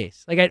fan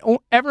base. I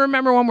don't ever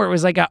remember one where it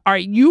was all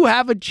right, you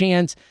have a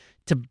chance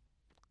to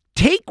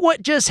take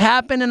what just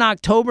happened in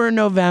October and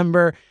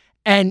November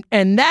and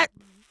that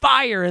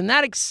fire and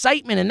that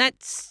excitement and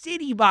that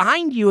city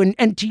behind you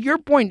and to your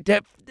point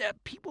that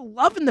people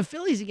loving the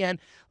Phillies again,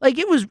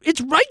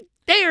 it's right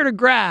there to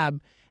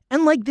grab.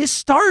 And this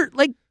start,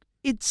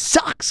 it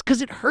sucks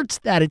because it hurts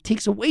that. It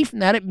takes away from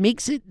that. It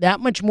makes it that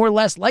much more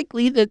less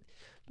likely that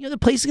the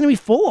place is going to be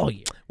full all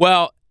year.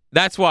 Well,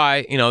 that's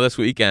why this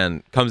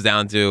weekend comes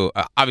down to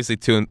obviously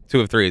two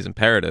of three is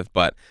imperative,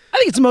 but I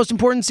think it's the most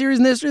important series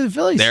in the history of the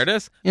Phillies. There it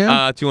is.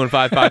 Yeah.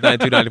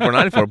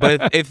 215-592-9494.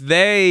 But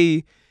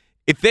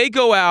if they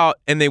go out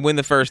and they win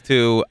the first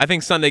two, I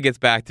think Sunday gets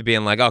back to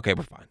being okay,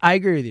 we're fine. I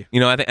agree with you.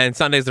 And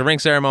Sunday's the ring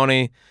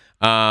ceremony.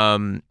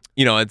 It's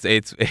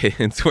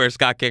where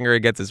Scott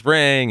Kingery gets his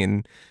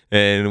ring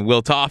and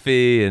Will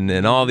Toffey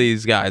and all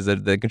these guys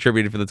that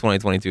contributed for the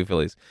 2022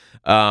 Phillies.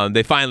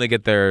 They finally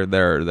get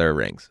their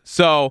rings.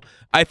 So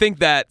I think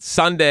that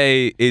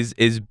Sunday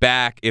is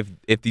back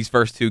if these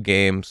first two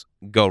games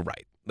go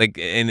right.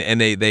 And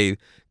they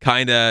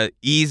kind of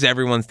ease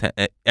everyone's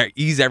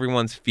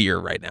fear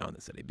right now in the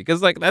city, because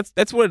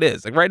that's what it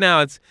is. Right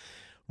now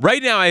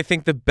I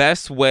think the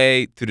best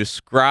way to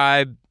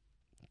describe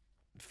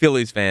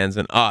Phillies fans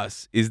and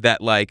us is that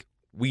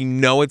we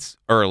know it's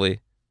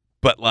early,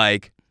 but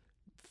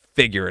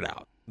figure it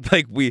out.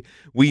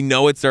 We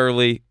know it's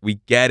early, we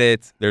get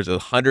it. There's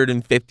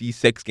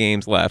 156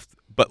 games left,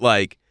 but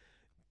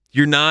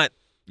you're not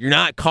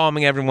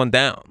calming everyone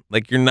down.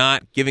 You're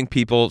not giving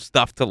people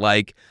stuff to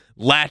latch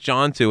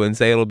onto and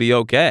say it'll be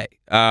okay.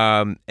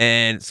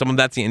 And some of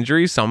that's the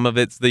injuries, some of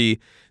it's the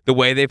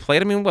way they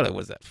played. I mean, what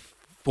was that?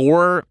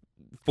 Four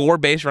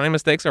base running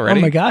mistakes already.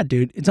 Oh my God,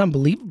 dude, it's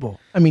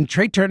unbelievable. I mean,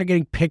 Trey Turner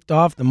getting picked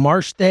off, the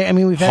Marsh day. I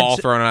mean, we've had Hall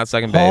thrown out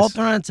second base. Hall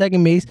thrown out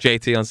second base.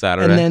 JT on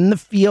Saturday. And then the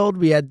field,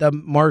 we had the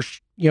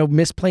Marsh,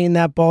 misplaying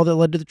that ball that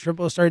led to the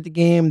triple to start the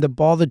game. The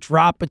ball that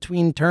dropped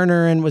between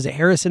Turner and was it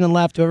Harrison and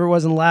left, whoever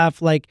was in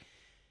left.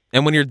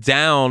 And when you're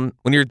down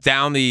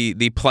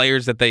the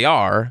players that they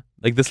are,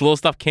 this little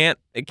stuff can't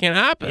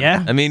happen.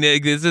 Yeah. I mean,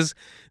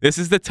 this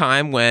is the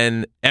time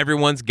when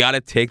everyone's got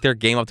to take their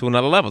game up to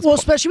another level. Well,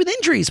 especially with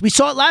injuries. We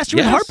saw it last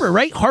year with Harper,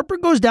 right? Harper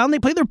goes down, they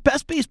play their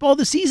best baseball of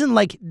the season.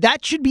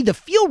 That should be the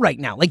feel right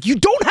now. You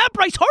don't have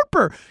Bryce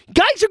Harper.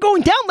 Guys are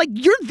going down. Like,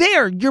 you're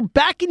there. You're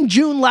back in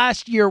June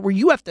last year where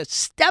you have to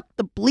step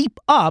the bleep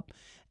up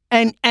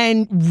and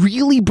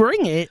really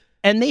bring it,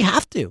 and they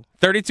have to.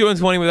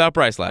 32-20 without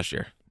Bryce last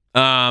year.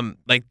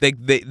 Like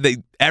they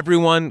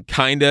everyone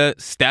kind of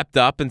stepped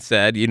up and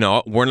said,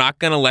 we're not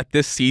going to let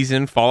this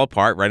season fall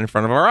apart right in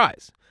front of our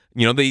eyes.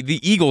 The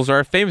Eagles are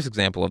a famous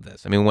example of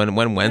this. I mean,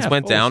 when Wentz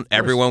went down,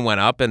 everyone went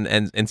up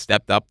and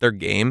stepped up their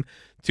game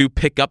to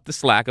pick up the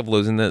slack of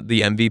losing the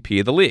MVP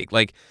of the league.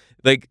 Like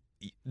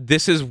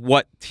this is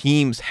what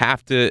teams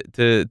have to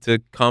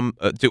come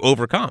to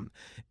overcome.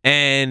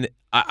 And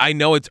I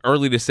know it's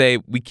early to say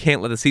we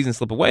can't let the season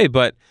slip away,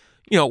 but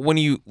when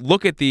you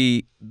look at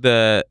the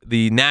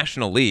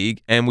National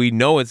League, and we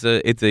know it's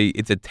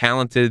a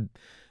talented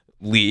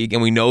league,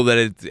 and we know that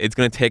it's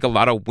going to take a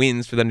lot of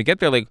wins for them to get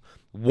there. Like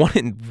 1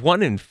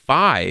 in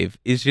 5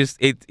 is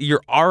just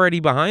you're already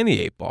behind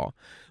the 8 ball.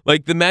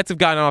 Like the Mets have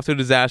gotten off to a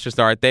disaster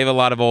start. They have a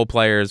lot of old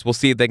players. We'll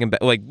see if they can.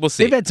 We'll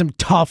see. They've had some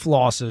tough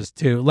losses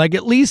too. Like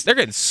at least they're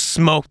getting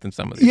smoked in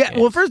some of these games.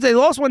 Well, first they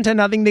lost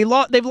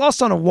 1-10. They've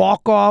lost on a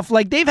walk off.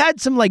 Like they've had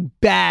some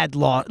bad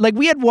loss. Like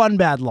we had one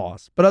bad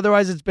loss, but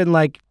otherwise it's been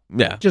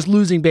just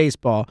losing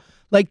baseball.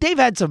 Like they've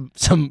had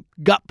some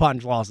gut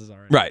punch losses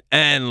already. Right,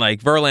 and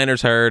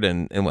Verlander's hurt,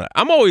 and what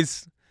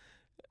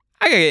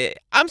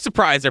I'm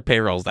surprised their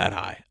payroll's that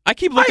high. I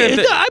keep looking at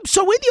it. I'm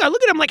so with you. I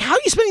look at it, I'm like, how are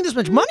you spending this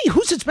much money?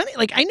 Who's it spending?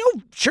 Like, I know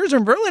Scherzer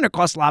and Verlander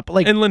cost a lot,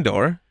 but and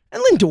Lindor.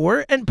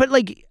 But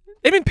they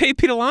haven't paid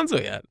Pete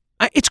Alonso yet.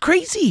 It's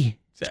crazy.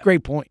 It's a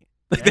great point.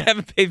 They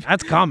haven't paid.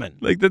 That's common.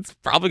 That's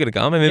probably going to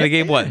come. I mean, they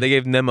gave what? They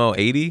gave Nemo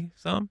 80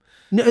 some?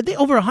 No, they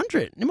over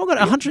 100. Nemo got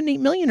 108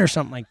 million or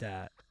something like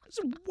that. It's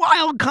a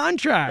wild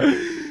contract.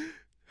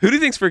 Who do you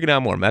think's freaking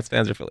out more, Mets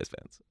fans or Phillies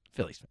fans?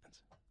 Phillies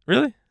fans.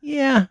 Really?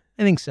 Yeah,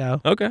 I think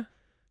so. Okay.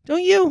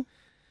 Don't you?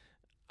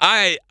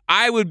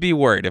 I would be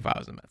worried if I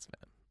was a Mets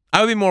fan.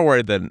 I would be more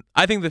worried than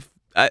I think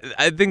I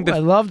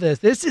love this.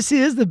 This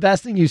is the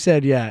best thing you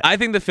said yet. I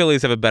think the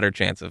Phillies have a better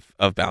chance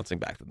of bouncing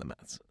back than the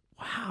Mets.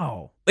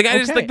 Wow. The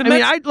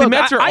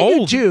Mets are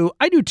old.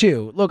 I do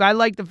too. Look, I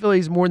like the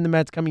Phillies more than the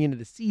Mets coming into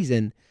the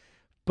season,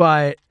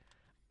 but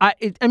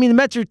the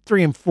Mets are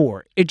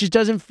 3-4. It just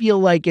doesn't feel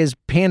like as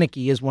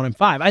panicky as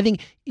 1-5. I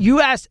think you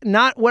asked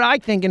not what I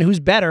think and who's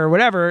better or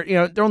whatever.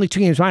 They're only 2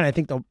 games behind. I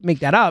think they'll make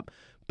that up.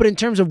 But in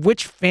terms of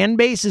which fan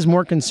base is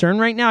more concerned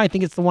right now, I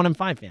think it's the 1-5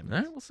 fan base. All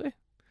right, we'll see.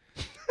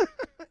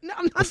 No,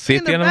 I'm not we'll see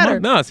at the end of the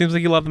month. No, it seems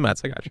like you love the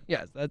Mets. I got you.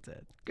 Yes, that's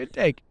it. Good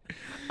take.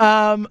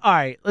 All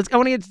right, I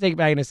want to get to take it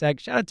back in a sec.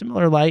 Shout out to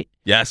Miller Lite.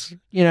 Yes.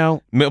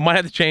 Might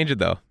have to change it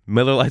though.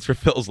 Miller Lite's for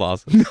Phil's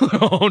loss.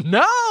 Oh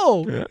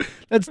no,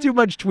 that's too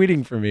much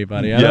tweeting for me,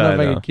 buddy. I don't know if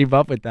I can keep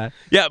up with that.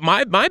 Yeah,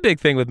 my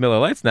big thing with Miller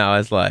Lites now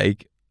is I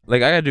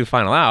gotta do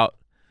Final Out.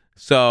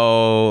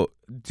 So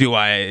do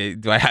I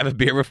have a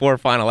beer before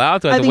Final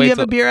Out? I think you have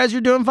a beer as you're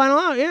doing Final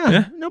Out.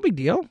 Yeah. No big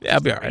deal. Yeah, I'll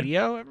be all right.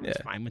 Radio,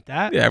 everyone's fine with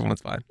that. Yeah,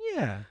 everyone's fine.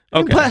 Yeah.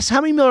 Okay. And plus, how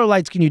many Miller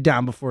Lights can you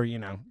down before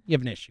you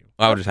have an issue?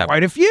 I would just have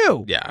quite a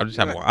few. Yeah, I'll just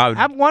have one.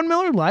 Have one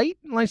Miller Lite,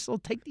 and will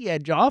take the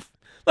edge off.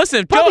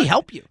 Listen, probably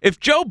help you. If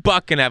Joe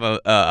Buck can have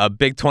a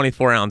big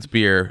 24-ounce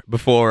beer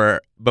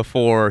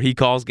before he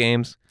calls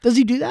games, does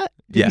he do that?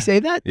 Did he say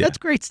that? Yeah. That's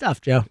great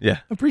stuff, Joe. Yeah,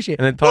 appreciate it.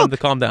 And then tell him to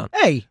calm down.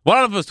 Hey, one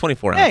of it was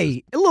 24 ounces.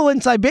 Hey, a little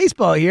inside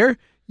baseball here.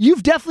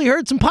 You've definitely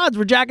heard some pods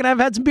where Jack and I have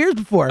had some beers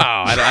before. Oh,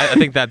 I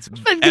think that's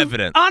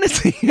evident.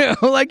 Honestly,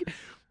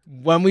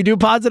 when we do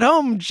pods at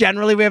home,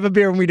 generally we have a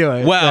beer when we do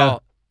it.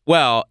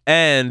 Well,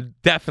 and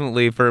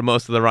definitely for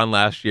most of the run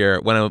last year,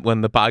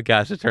 when the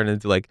podcast has turned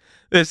into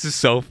this is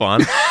so fun.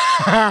 You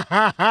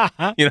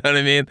know what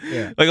I mean?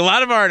 Yeah. A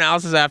lot of our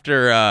analysis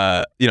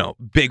after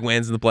big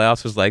wins in the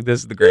playoffs was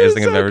this is the greatest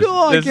thing I've ever seen.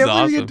 I This can't is believe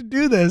awesome. we get to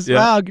do this. Yeah.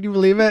 Wow, can you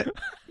believe it?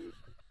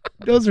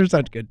 Those are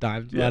such good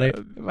times, buddy. Yeah.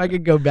 If I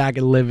could go back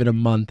and live in a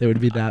month, it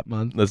would be that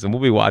month. Listen,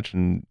 we'll be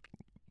watching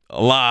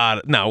a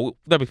lot. No,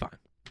 they'll be fine.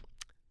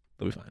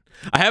 They'll be fine.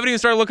 I haven't even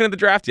started looking at the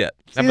draft yet.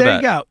 See, there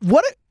you go.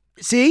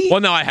 See? Well,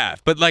 no, I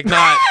have, but not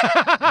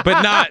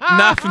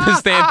from the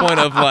standpoint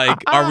of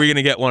are we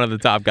gonna get one of the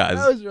top guys?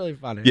 That was really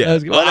funny. Yeah, that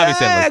was good. Well,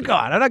 obviously, go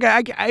on. I'm not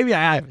gonna.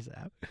 I obviously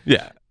have.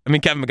 Yeah, I mean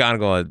Kevin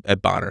McGonigal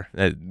at Bonner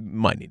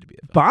might need to be.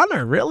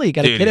 Bonner, really?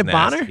 Got a kid at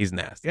Bonner? He's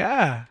nasty.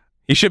 Yeah.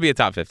 He should be a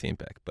top 15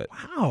 pick, but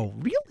wow,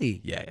 really?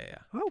 Yeah.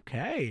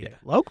 Okay, yeah.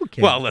 Local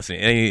kid. Well, listen,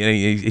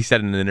 he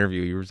said in an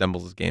interview he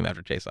resembles his game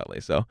after Chase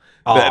Utley, so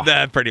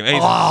that pretty much.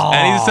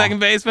 And he's a second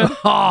baseman.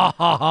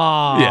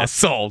 Yeah,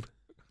 sold.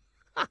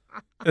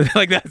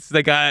 That's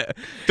the guy.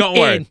 Don't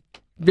worry.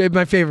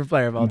 My favorite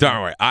player of all time.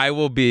 Don't worry. I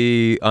will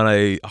be on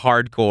a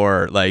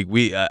hardcore,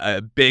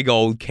 a big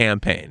old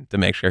campaign to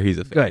make sure he's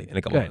a Philly in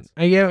a couple months.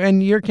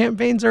 And your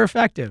campaigns are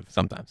effective.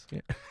 Sometimes.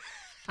 Yeah.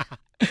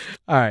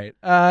 All right.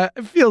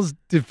 It feels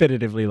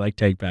definitively like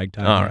take back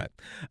time. All right.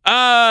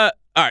 All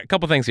right.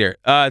 Couple things here.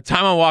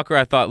 Time on Walker,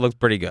 I thought looked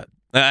pretty good.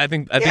 I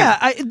think.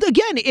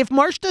 Again, if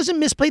Marsh doesn't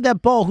misplay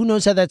that ball, who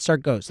knows how that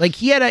start goes?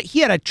 He had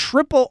a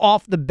triple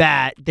off the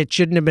bat that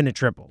shouldn't have been a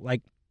triple.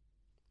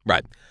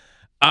 Right.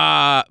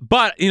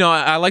 But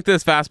I like that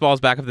his fastball is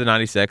back up to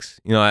 96.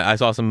 I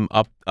saw some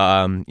up,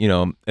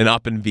 an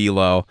up and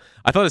velo.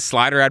 I thought his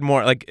slider had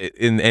more, like,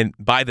 and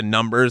by the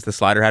numbers, the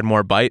slider had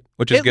more bite,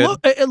 which is good.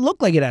 It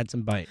looked like it had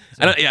some bite.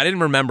 So. I didn't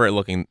remember it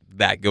looking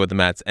that good with the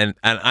Mets, and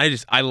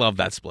I love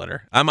that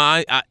splitter.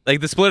 Like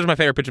the splitter is my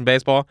favorite pitch in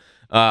baseball.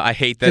 I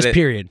hate that.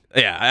 Period.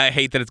 Yeah, I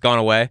hate that it's gone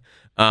away.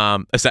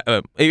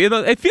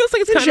 It feels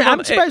like it's kind of.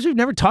 I'm surprised we've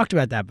never talked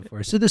about that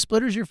before. So the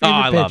splitter's your favorite?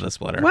 Oh, I pitch. love the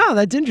splitter. Wow,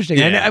 that's interesting.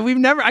 Yeah. I can't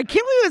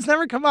believe it's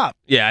never come up.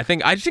 Yeah,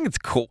 I just think it's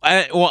cool.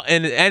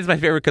 And it's my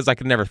favorite because I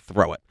could never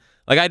throw it.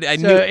 Like I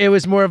so knew it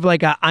was more of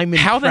like I'm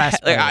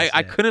impressed.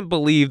 I couldn't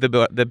believe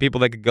the people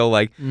that could go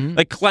like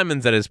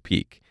Clemens at his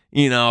peak.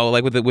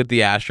 Like with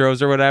the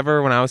Astros or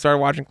whatever. When I started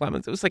watching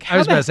Clemens, it was like I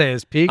was going to say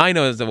his peak. I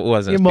know it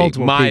wasn't his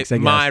multiple peak. Peaks, I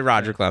guess. My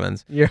Roger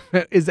Clemens.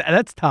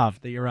 That's tough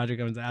that you're Roger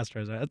Clemens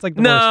Astros. That's like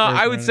the no. worst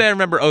I would say I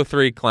remember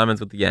 03 Clemens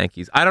with the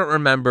Yankees. I don't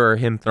remember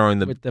him throwing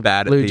with the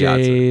bat Blue at the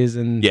Jays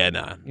and yeah,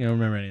 no. You don't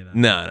remember any of that.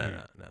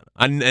 No.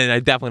 And I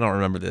definitely don't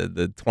remember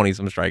the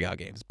 20-some strikeout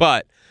games,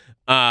 but.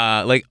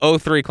 Like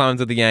 03 Clemens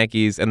with the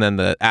Yankees, and then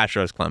the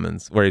Astros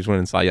Clemens, where he's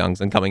winning Cy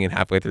Youngs and coming in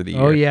halfway through the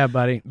year. Oh yeah,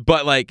 buddy.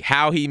 But like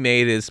how he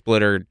made his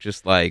splitter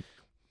just like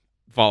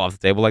fall off the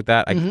table like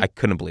that, I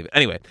couldn't believe it.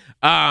 Anyway,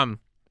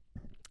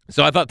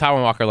 so I thought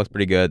Taijuan Walker looks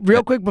pretty good.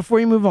 Real quick before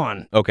you move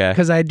on, okay?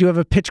 Because I do have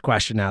a pitch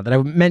question now that I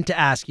meant to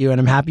ask you, and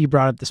I'm happy you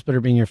brought up the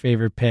splitter being your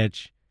favorite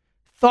pitch.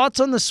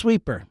 Thoughts on the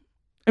sweeper?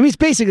 I mean, it's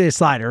basically a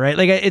slider, right?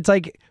 Like it's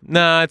like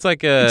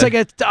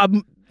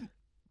a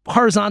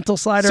horizontal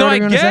slider. So I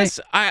guess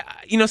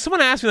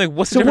someone asked me like,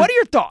 what's the difference? What are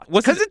your thoughts?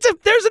 Because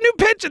there's a new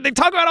pitch and they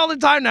talk about it all the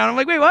time now. And I'm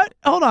like, wait, what?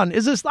 Hold on,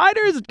 is it a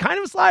slider? Is it kind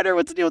of a slider?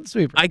 What's the deal with the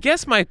sweeper? I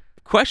guess my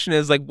question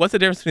is like, what's the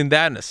difference between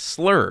that and a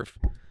slurve?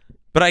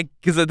 But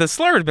because the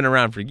slurve has been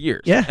around for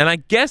years, yeah. And I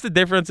guess the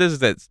difference is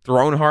that it's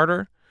thrown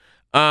harder.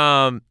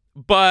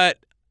 But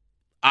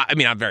I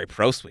mean, I'm very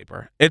pro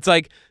sweeper. It's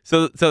like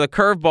so the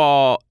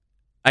curveball,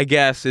 I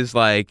guess, is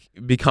like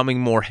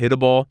becoming more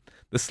hittable.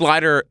 The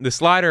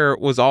slider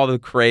was all the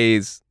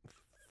craze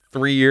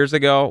 3 years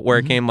ago, where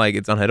it came like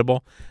it's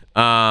unhittable,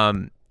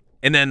 and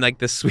then like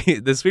the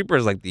sweeper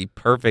is like the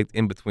perfect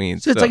in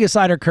between. So it's like a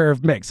slider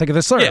curve mix, like the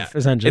slurve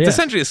essentially. It's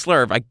essentially a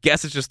slurve. I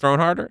guess it's just thrown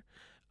harder.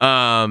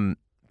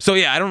 So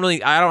yeah, I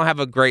don't have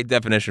a great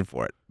definition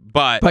for it,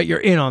 but you're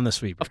in on the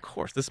sweeper. Of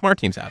course, the smart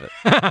teams have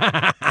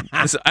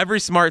it. Every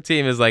smart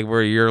team is like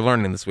where you're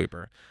learning the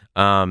sweeper.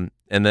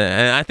 And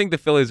I think the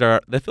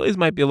Phillies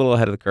might be a little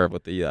ahead of the curve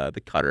with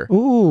the cutter.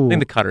 Ooh. I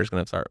think the cutter's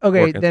going to start.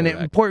 Okay, then an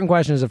important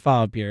question as a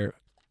follow-up here.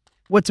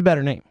 What's a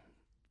better name?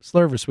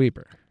 Slurve or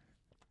sweeper?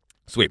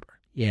 Sweeper.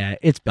 Yeah,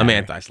 it's better. I'm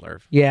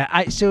anti-slurve.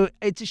 Yeah, so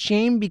it's a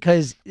shame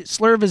because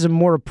slurve is a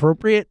more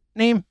appropriate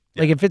name.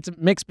 Yeah. Like if it's a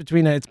mix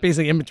between it's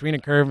basically in between a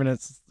curve and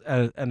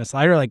a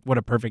slider, like what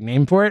a perfect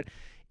name for it.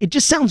 It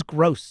just sounds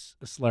gross,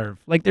 a slurve.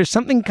 Like there's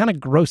something kind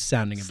of gross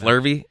sounding about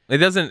Slurvy? It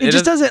doesn't. It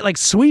just doesn't like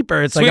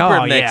sweeper. It's sweeper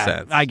like, oh makes yeah,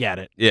 sense. I get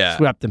it. Yeah.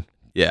 Swept him.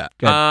 Yeah.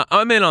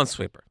 I'm in on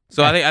sweeper.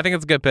 So I think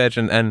it's a good pitch,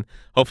 and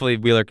hopefully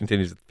Wheeler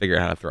continues to figure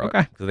out how to throw it.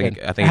 I think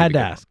I had to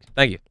ask.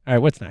 Thank you. All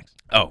right, what's next?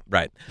 Oh,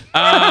 right.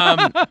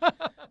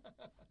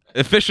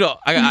 Official.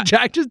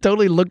 Jack just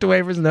totally looked away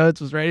from his notes.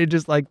 Was ready to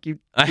just like keep.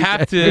 I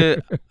have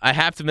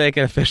to make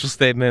an official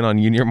statement on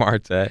Junior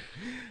Marte.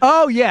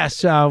 Oh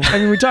yes, I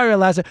mean we talked about it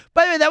last time.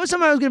 By the way, that was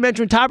something I was going to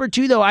mention. Topper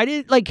too, though. I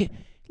didn't like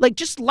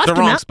just left the him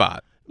wrong out.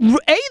 spot.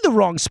 A, the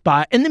wrong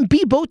spot, and then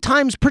B, both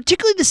times,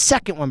 particularly the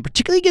second one,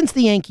 particularly against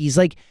the Yankees.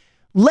 Like,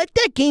 let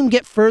that game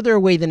get further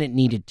away than it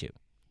needed to.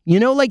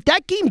 Like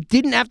that game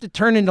didn't have to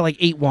turn into like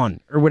 8-1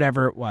 or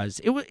whatever it was.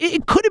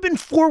 It could have been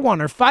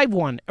 4-1 or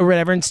 5-1 or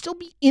whatever, and still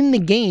be in the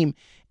game.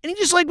 And he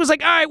just was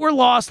like, all right, we're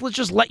lost. Let's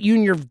just let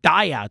Junior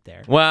die out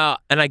there. Well,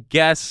 and I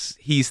guess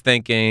he's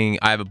thinking,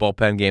 I have a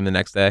bullpen game the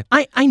next day.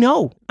 I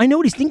know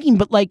what he's thinking,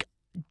 but like,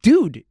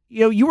 dude,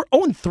 you were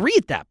 0-3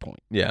 at that point.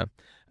 Yeah.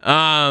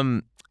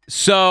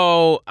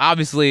 So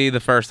obviously the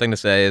first thing to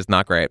say is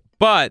not great,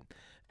 but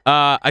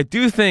I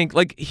do think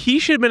like he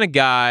should have been a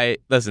guy.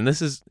 Listen,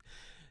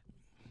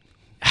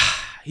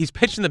 he's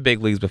pitched in the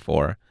big leagues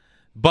before,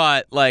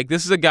 but like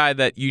this is a guy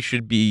that you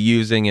should be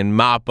using in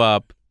mop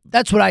up.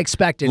 That's what I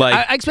expected. Like,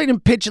 I expected him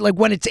to pitch it like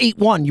when it's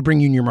 8-1, you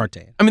bring Junior Marte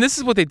in. I mean, this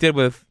is what they did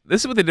with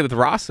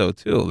Rosso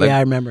too. Like, yeah,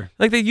 I remember.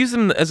 Like they used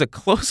him as a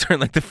closer in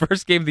like the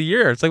first game of the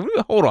year. It's like,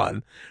 hold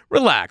on,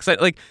 relax.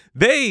 Like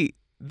they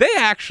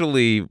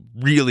actually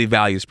really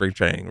value spring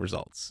training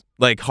results.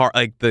 Like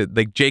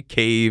Jake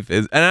Cave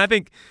is, and I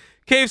think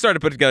Cave started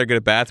to put together good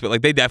at bats, but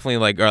like they definitely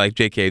are like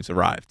Jake Cave's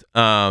arrived.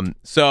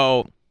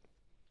 So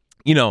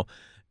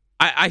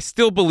I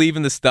still believe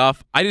in this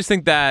stuff. I just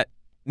think that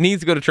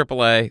needs to go to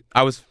AAA.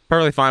 I was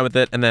perfectly fine with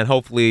it, and then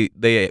hopefully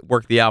they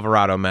work the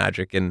Alvarado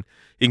magic and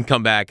he can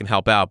come back and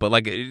help out. But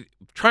like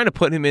trying to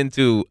put him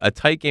into a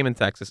tight game in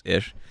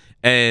Texas-ish,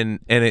 and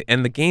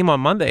the game on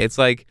Monday, it's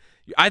like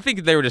I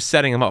think they were just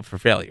setting him up for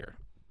failure,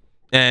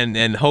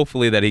 and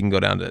hopefully that he can go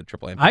down to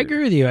AAA. I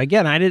agree with you.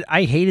 Again,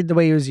 I hated the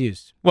way he was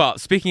used. Well,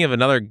 speaking of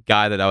another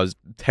guy that I was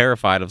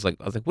terrified of, I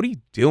was like, what are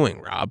you doing,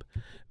 Rob?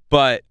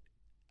 But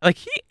like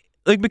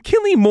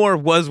McKinley Moore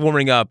was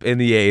warming up in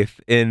the 8th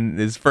in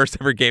his first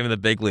ever game in the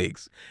big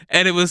leagues,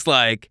 and it was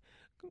like,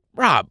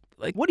 Rob,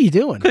 like, what are you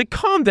doing? like,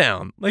 calm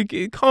down,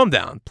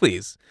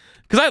 please,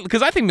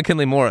 because I think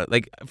McKinley Moore,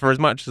 like, for as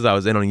much as I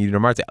was in on Yadier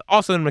Marte,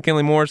 also in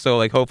McKinley Moore, so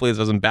like hopefully this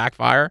doesn't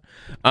backfire.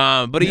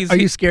 But Are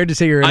you scared to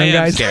say you're in, I am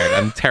guys? scared.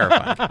 I'm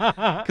terrified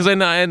because I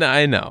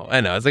know.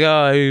 It's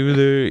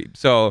like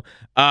so.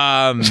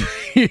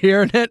 You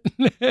hearing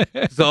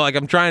it? So like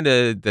I'm trying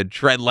to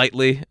tread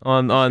lightly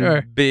on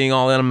Sure. being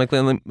all in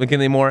on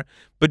McKinley Moore,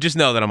 but just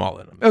know that I'm all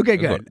in. Okay,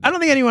 good. I don't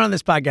think anyone on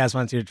this podcast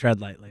wants you to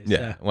tread lightly. So.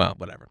 Yeah, well,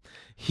 whatever.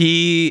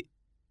 He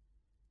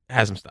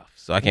has some stuff,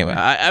 so I can't wait.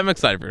 I'm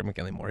excited for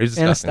McKinley Moore. He's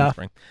disgusting in the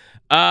spring.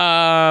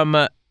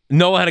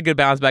 Nola had a good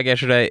bounce back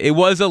yesterday. It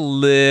was a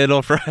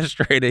little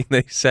frustrating.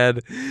 They said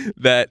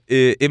that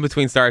in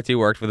between starts he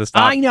worked for the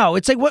stop. I know.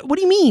 It's like, what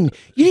do you mean?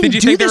 You didn't Did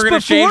you do think they this were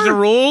going to change the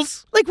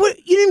rules? Like, what?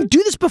 You didn't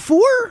do this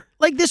before?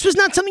 Like, this was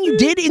not something you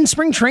did in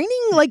spring training?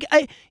 Like,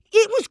 it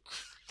was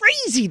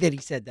crazy that he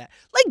said that.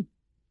 Like,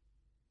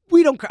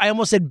 we don't. I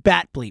almost said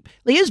bat bleep.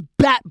 Like, it was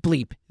bat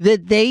bleep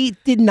that they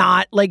did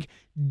not like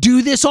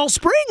do this all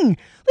spring.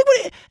 Like,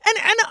 what? And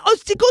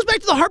it goes back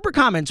to the Harper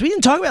comments. We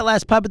didn't talk about it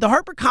last pod, but the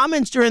Harper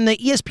comments during the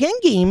ESPN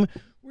game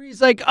where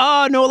he's like,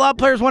 "Oh, no, a lot of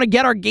players want to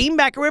get our game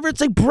back or whatever."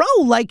 It's like, bro,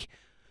 like,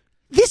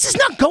 this is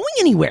not going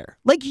anywhere.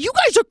 Like, you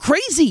guys are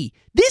crazy.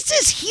 This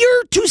is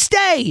here to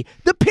stay.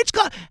 The pitch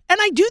clock. And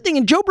I do think,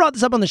 and Joe brought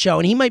this up on the show,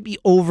 and he might be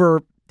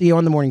on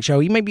the morning show.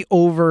 He might be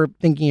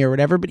overthinking or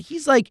whatever, but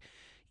he's like,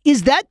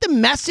 is that the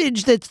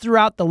message that's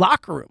throughout the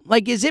locker room?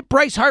 Like, is it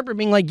Bryce Harper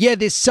being like, yeah,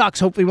 this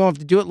sucks. Hopefully we won't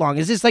have to do it long.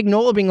 Is this like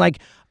Nola being like,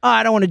 oh,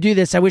 I don't want to do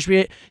this. I wish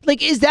we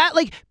like, is that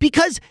like,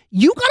 because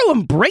you got to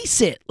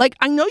embrace it. Like,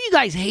 I know you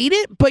guys hate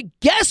it, but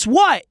guess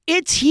what?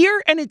 It's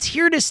here and it's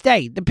here to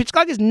stay. The pitch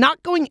clock is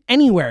not going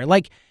anywhere.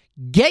 Like,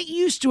 get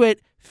used to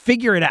it.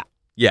 Figure it out.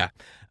 Yeah.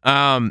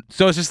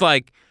 So it's just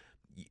like,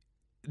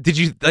 did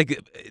you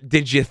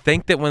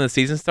think that when the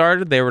season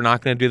started they were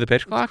not going to do the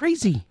pitch clock?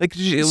 Crazy. Like,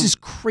 this is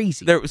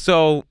crazy.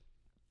 So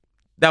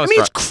that was.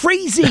 It's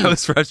crazy. That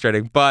was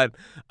frustrating, but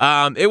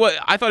it was.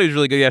 I thought he was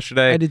really good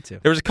yesterday. I did too.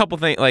 There was a couple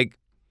things like,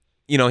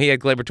 he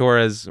had Gleyber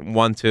Torres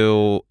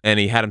 1-2, and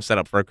he had him set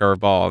up for a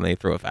curveball, and they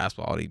threw a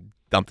fastball, and he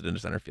dumped it into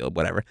center field.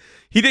 Whatever.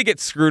 He did get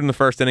screwed in the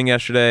first inning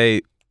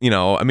yesterday.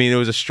 It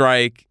was a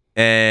strike,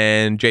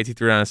 and JT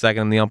threw down a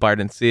second, and the umpire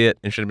didn't see it,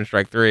 and should have been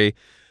strike 3.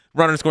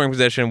 Runner in scoring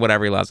position,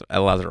 whatever, he allows it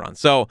to run.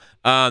 So,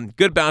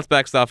 good bounce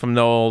back stuff from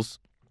Knowles.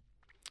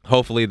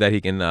 Hopefully that he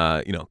can,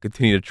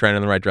 continue to trend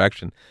in the right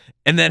direction.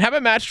 And then how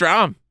about Matt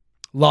Strahm?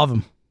 Love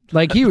him.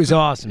 Like, he was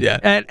awesome. Yeah.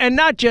 And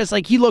not just,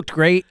 like, he looked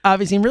great.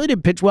 Obviously, he really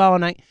did pitch well.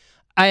 And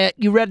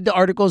you read the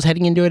articles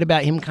heading into it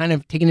about him kind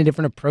of taking a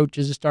different approach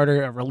as a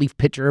starter, a relief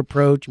pitcher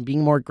approach, and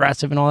being more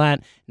aggressive and all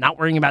that, not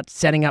worrying about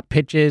setting up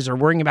pitches or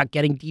worrying about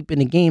getting deep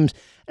into games.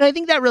 And I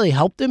think that really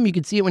helped him. You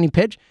could see it when he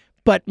pitched.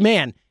 But,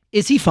 man,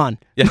 is he fun?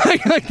 Yeah.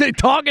 like they're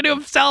talking to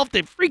himself,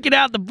 they're freaking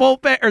out the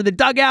bullpen or the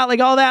dugout, like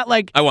all that.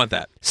 Like, I want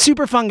that.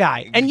 Super fun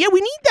guy. And yeah,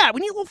 we need that.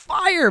 We need a little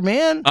fire,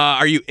 man.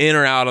 Are you in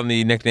or out on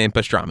the nickname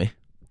Pastrami?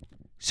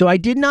 So I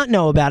did not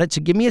know about it.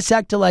 So give me a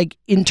sec to like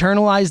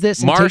internalize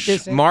this and take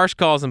this in. Marsh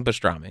calls him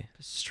Pastrami.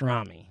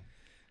 Pastrami.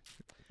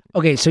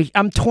 Okay, so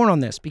I'm torn on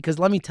this because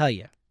let me tell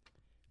you,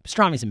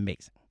 Pastrami's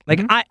amazing.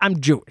 Like, I'm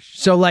Jewish,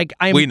 so like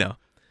we know.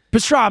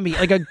 Pastrami,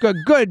 like a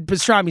good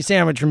pastrami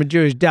sandwich from a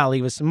Jewish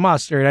deli with some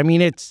mustard. I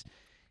mean, it's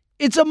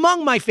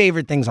among my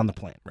favorite things on the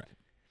planet. Right.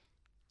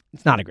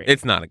 It's not a great.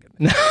 It's not a good.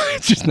 No,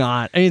 it's just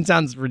not. I mean, it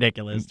sounds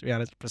ridiculous, to be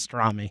honest.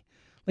 Pastrami.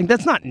 Like,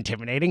 that's not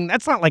intimidating.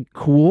 That's not, like,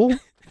 cool.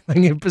 Like,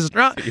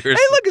 pastrami. Hey,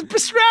 look, it's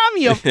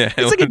pastrami. Yeah,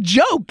 it's like a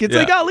joke. It's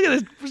like, oh, look at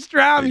this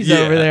pastrami's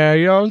over there.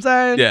 You know what I'm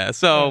saying? Yeah,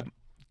 so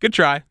good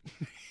try.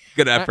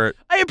 Good effort.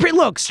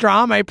 Look,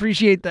 Strahm, I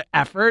appreciate the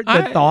effort,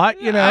 the thought,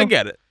 I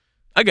get it.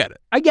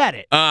 I get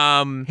it.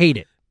 Hate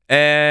it.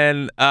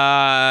 And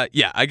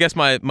I guess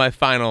my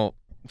final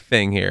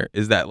thing here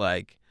is that,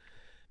 like,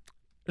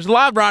 there's a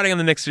lot of riding on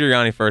the Nick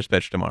Sirianni first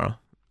pitch tomorrow.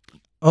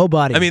 Oh,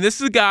 buddy. I mean,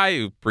 this is a guy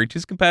who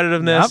preaches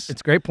competitiveness. Yep,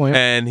 it's a great point.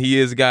 And he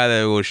is a guy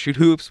that will shoot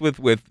hoops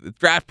with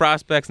draft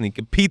prospects, and he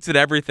competes at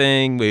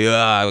everything.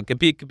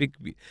 Compete.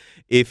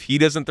 If he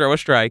doesn't throw a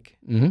strike,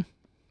 I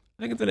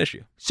think it's an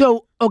issue.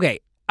 So, okay.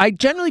 I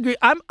generally agree.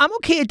 I'm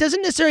okay. It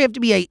doesn't necessarily have to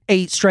be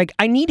a strike.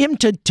 I need him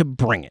to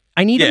bring it.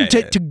 I need him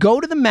to go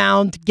to the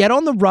mound, get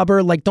on the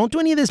rubber. Like, don't do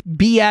any of this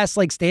BS,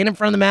 like stand in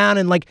front of the mound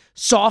and like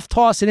soft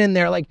toss it in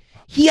there. Like,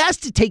 he has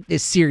to take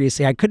this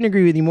seriously. I couldn't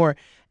agree with you more.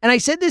 And I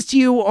said this to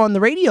you on the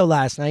radio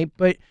last night,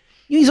 but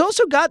he's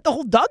also got the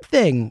whole Doug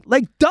thing.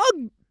 Like,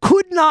 Doug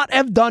could not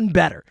have done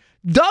better.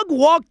 Doug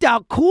walked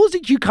out cool as a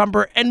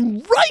cucumber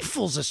and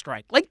rifles a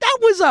strike. Like, that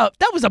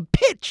was a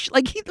pitch.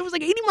 Like, it was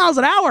like 80 miles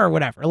an hour or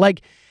whatever.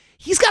 Like,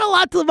 he's got a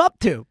lot to live up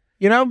to,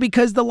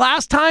 because the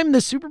last time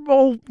the Super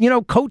Bowl,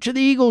 coach of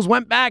the Eagles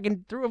went back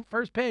and threw a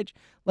first pitch,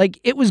 like,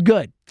 it was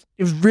good.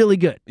 It was really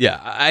good. Yeah,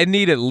 I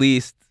need at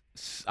least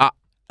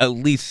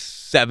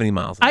 70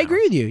 miles an hour. I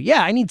agree with you.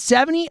 Yeah, I need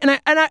 70. And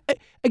I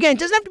again, it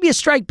doesn't have to be a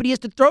strike, but he has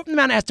to throw it from the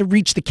mound. It has to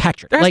reach the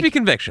catcher. There has to be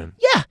conviction.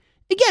 Yeah.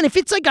 Again, if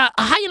it's like a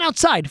high and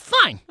outside,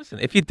 fine. Listen,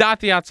 if you dot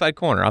the outside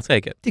corner, I'll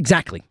take it.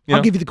 Exactly. You I'll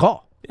know? give you the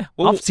call. Yeah,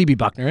 well, I'll CB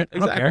Buckner it. I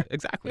don't care.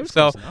 Exactly. It was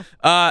So close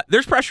enough.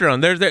 there's pressure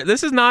on.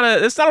 This is not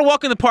a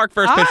walk in the park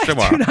first pitch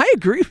tomorrow. Dude, I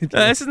agree with you.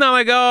 This is not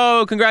like,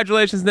 oh,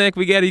 congratulations, Nick.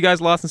 We get it. You guys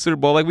lost in the Super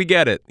Bowl. Like, we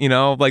get it. You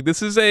know, like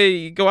this is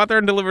go out there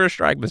and deliver a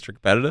strike, Mr.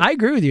 Competitive. I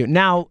agree with you.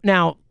 Now,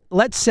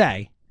 let's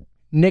say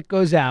Nick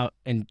goes out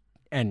and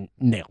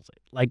nails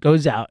it. Like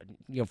goes out,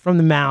 from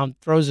the mound,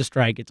 throws a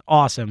strike. It's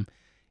awesome.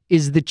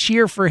 Is the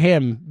cheer for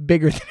him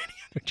bigger than any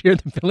other cheer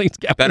the Phillies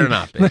get? Better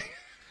not be.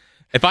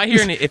 If I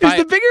hear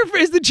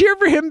is the cheer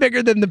for him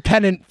bigger than the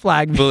pennant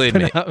flag? Believe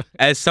me,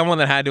 as someone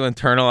that had to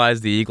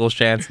internalize the Eagles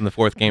chants in the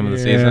fourth game of the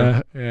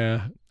season,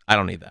 I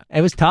don't need that.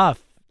 It was tough.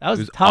 That was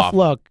a tough awful.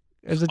 look.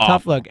 It was a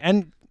tough look,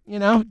 and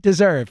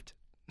deserved.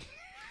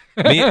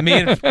 me and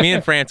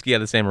Fransky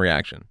had the same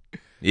reaction.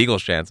 The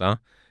Eagles chants, huh?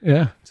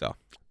 Yeah. So,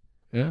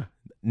 yeah.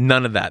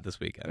 None of that this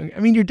weekend. I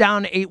mean, you're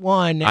down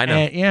 8-1. I know.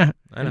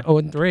 I know.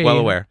 0-3. Well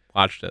aware.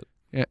 Watched it.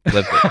 Yeah.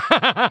 Lived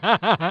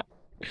it.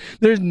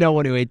 There's no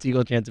one who hates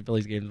Eagle chants at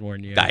Phillies games more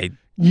than you. I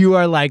You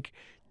are like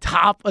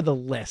top of the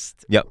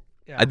list. Yep.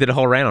 Yeah. I did a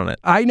whole rant on it.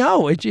 I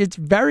know. It's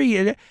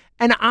very,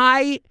 and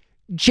I'm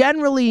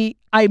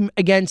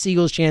against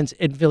Eagles chants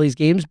at Phillies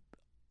games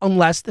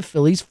unless the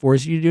Phillies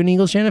force you to do an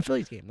Eagles chant at a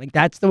Phillies game. Like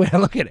that's the way I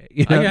look at it.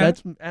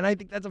 And I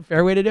think that's a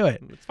fair way to do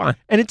it. It's fine.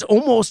 And it's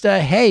almost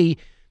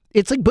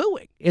it's like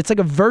booing. It's like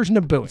a version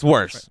of booing. It's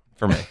worse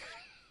for me.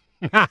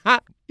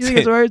 You think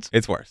it's worse?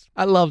 It's worse.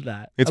 I love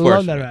that. It's I worse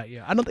love that about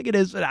you. I don't think it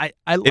is, but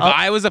if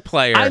I was a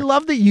player, I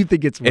love that you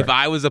think it's worse. If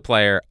I was a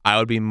player, I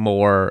would be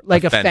more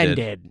like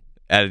offended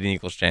at an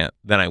Eagles chant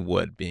than I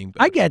would being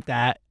booed. I get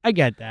that.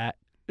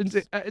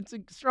 It's a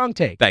strong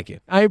take. Thank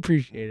you. I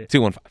appreciate it.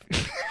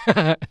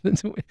 215.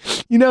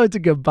 It's a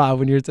good pod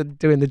when you're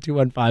doing the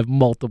 215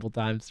 multiple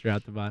times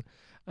throughout the pod.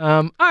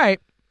 All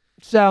right.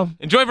 So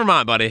enjoy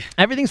Vermont, buddy.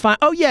 Everything's fine.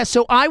 Oh yeah.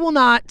 So I will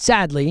not.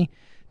 Sadly,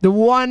 the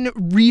one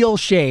real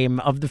shame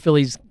of the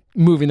Phillies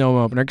moving the home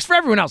opener, because for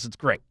everyone else it's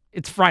great.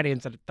 It's Friday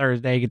instead of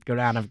Thursday. You get to go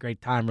down, have a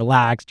great time,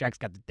 relax. Jack's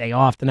got the day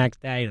off the next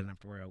day. Doesn't have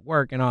to worry about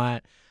work and all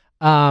that.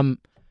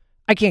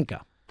 I can't go.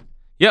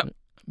 Yep.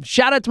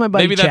 Shout out to my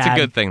buddy Maybe Chad. that's a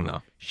good thing,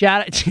 though.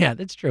 Yeah,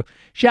 that's true.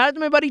 Shout out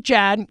to my buddy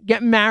Chad.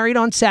 Getting married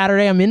on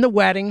Saturday. I'm in the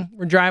wedding.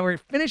 We're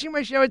finishing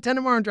my show at 10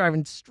 tomorrow and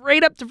driving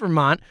straight up to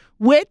Vermont,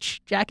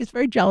 which Jack is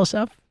very jealous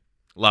of.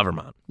 Love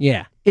Vermont.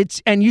 Yeah.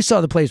 And you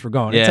saw the place we're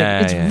going.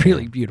 It's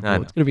really beautiful.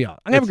 It's going to be awesome.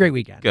 I'm going to have a great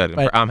weekend. Good.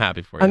 I'm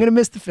happy for you. I'm going to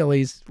miss the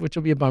Phillies, which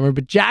will be a bummer.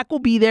 But Jack will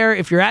be there.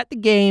 If you're at the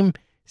game,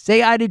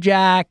 say hi to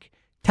Jack.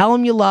 Tell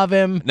him you love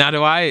him. Now,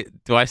 do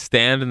I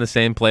stand in the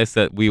same place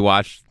that we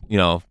watched,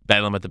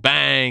 Bedlam at the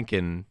Bank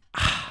and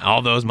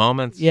all those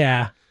moments?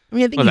 Yeah. I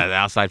mean, I think was that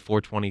outside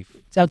 420?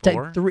 It's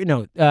outside 3.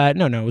 No,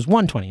 it was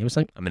 120. It was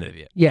like I'm an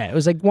idiot. Yeah, it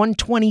was like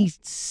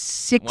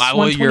 126,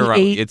 128, you're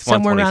right. It's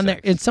somewhere around there.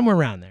 It's somewhere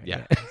around there.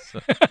 Yeah.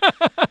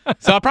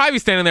 So I'll probably be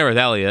standing there with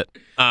Elliot.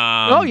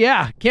 Oh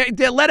yeah,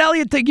 let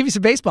Elliot give you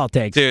some baseball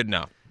takes, dude.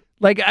 No.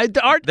 Like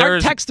our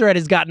text thread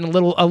has gotten a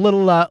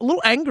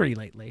little angry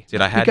lately.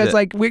 Dude, I had because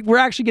we're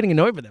actually getting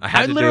annoyed with him.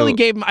 I literally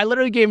gave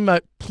him a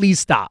please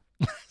stop.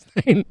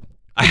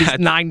 I had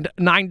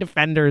nine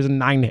defenders and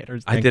 9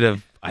 hitters.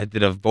 I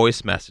did a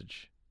voice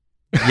message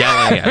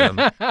yelling at him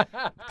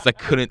because I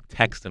couldn't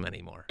text him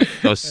anymore.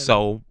 I was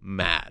so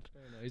mad.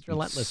 He's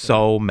relentless.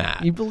 So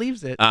mad. He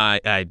believes it.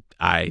 I'm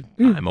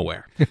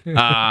aware.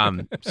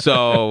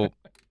 So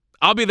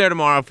I'll be there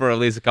tomorrow for at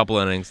least a couple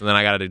innings, and then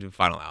I got to do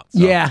final out. So.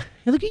 Yeah.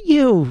 Look at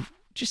you,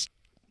 just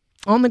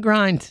on the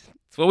grind.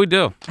 That's what we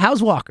do.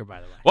 How's Walker,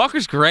 by the way?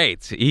 Walker's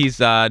great. He's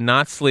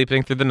not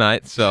sleeping through the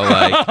night, so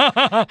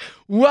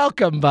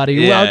welcome,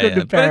 buddy. Welcome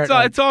to Parenthood.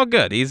 But it's all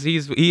good. He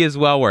is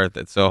well worth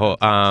it. So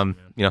I'm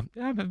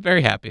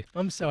very happy.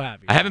 I'm so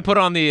happy. I haven't put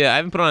on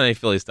any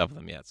Philly stuff with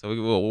him yet, so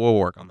we'll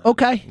work on that.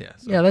 Okay.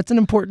 Yeah, that's an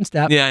important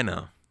step. Yeah, I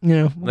know.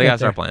 They gotta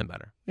start playing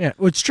better. Yeah,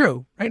 well, it's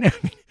true right now.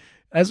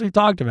 As we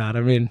talked about,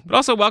 but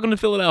also welcome to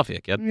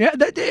Philadelphia, kid. Yeah,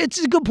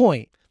 it's a good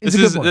point.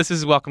 This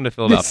is welcome to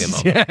Philadelphia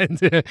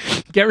moment. Yeah,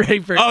 get ready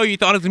for. Oh, you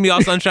thought it was gonna be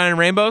all sunshine and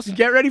rainbows?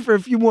 Get ready for a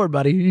few more,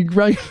 buddy. You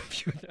probably have a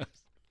few of those.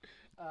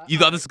 You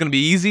thought this was gonna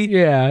be easy?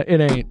 Yeah, it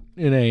ain't.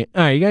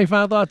 All right, you got any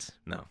final thoughts?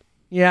 No.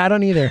 Yeah, I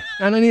don't either.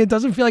 It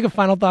doesn't feel like a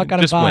final thought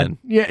kind of pod. Just win.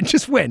 Yeah,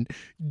 just win.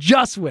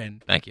 Just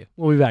win. Thank you.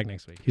 We'll be back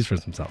next week. He's for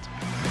himself.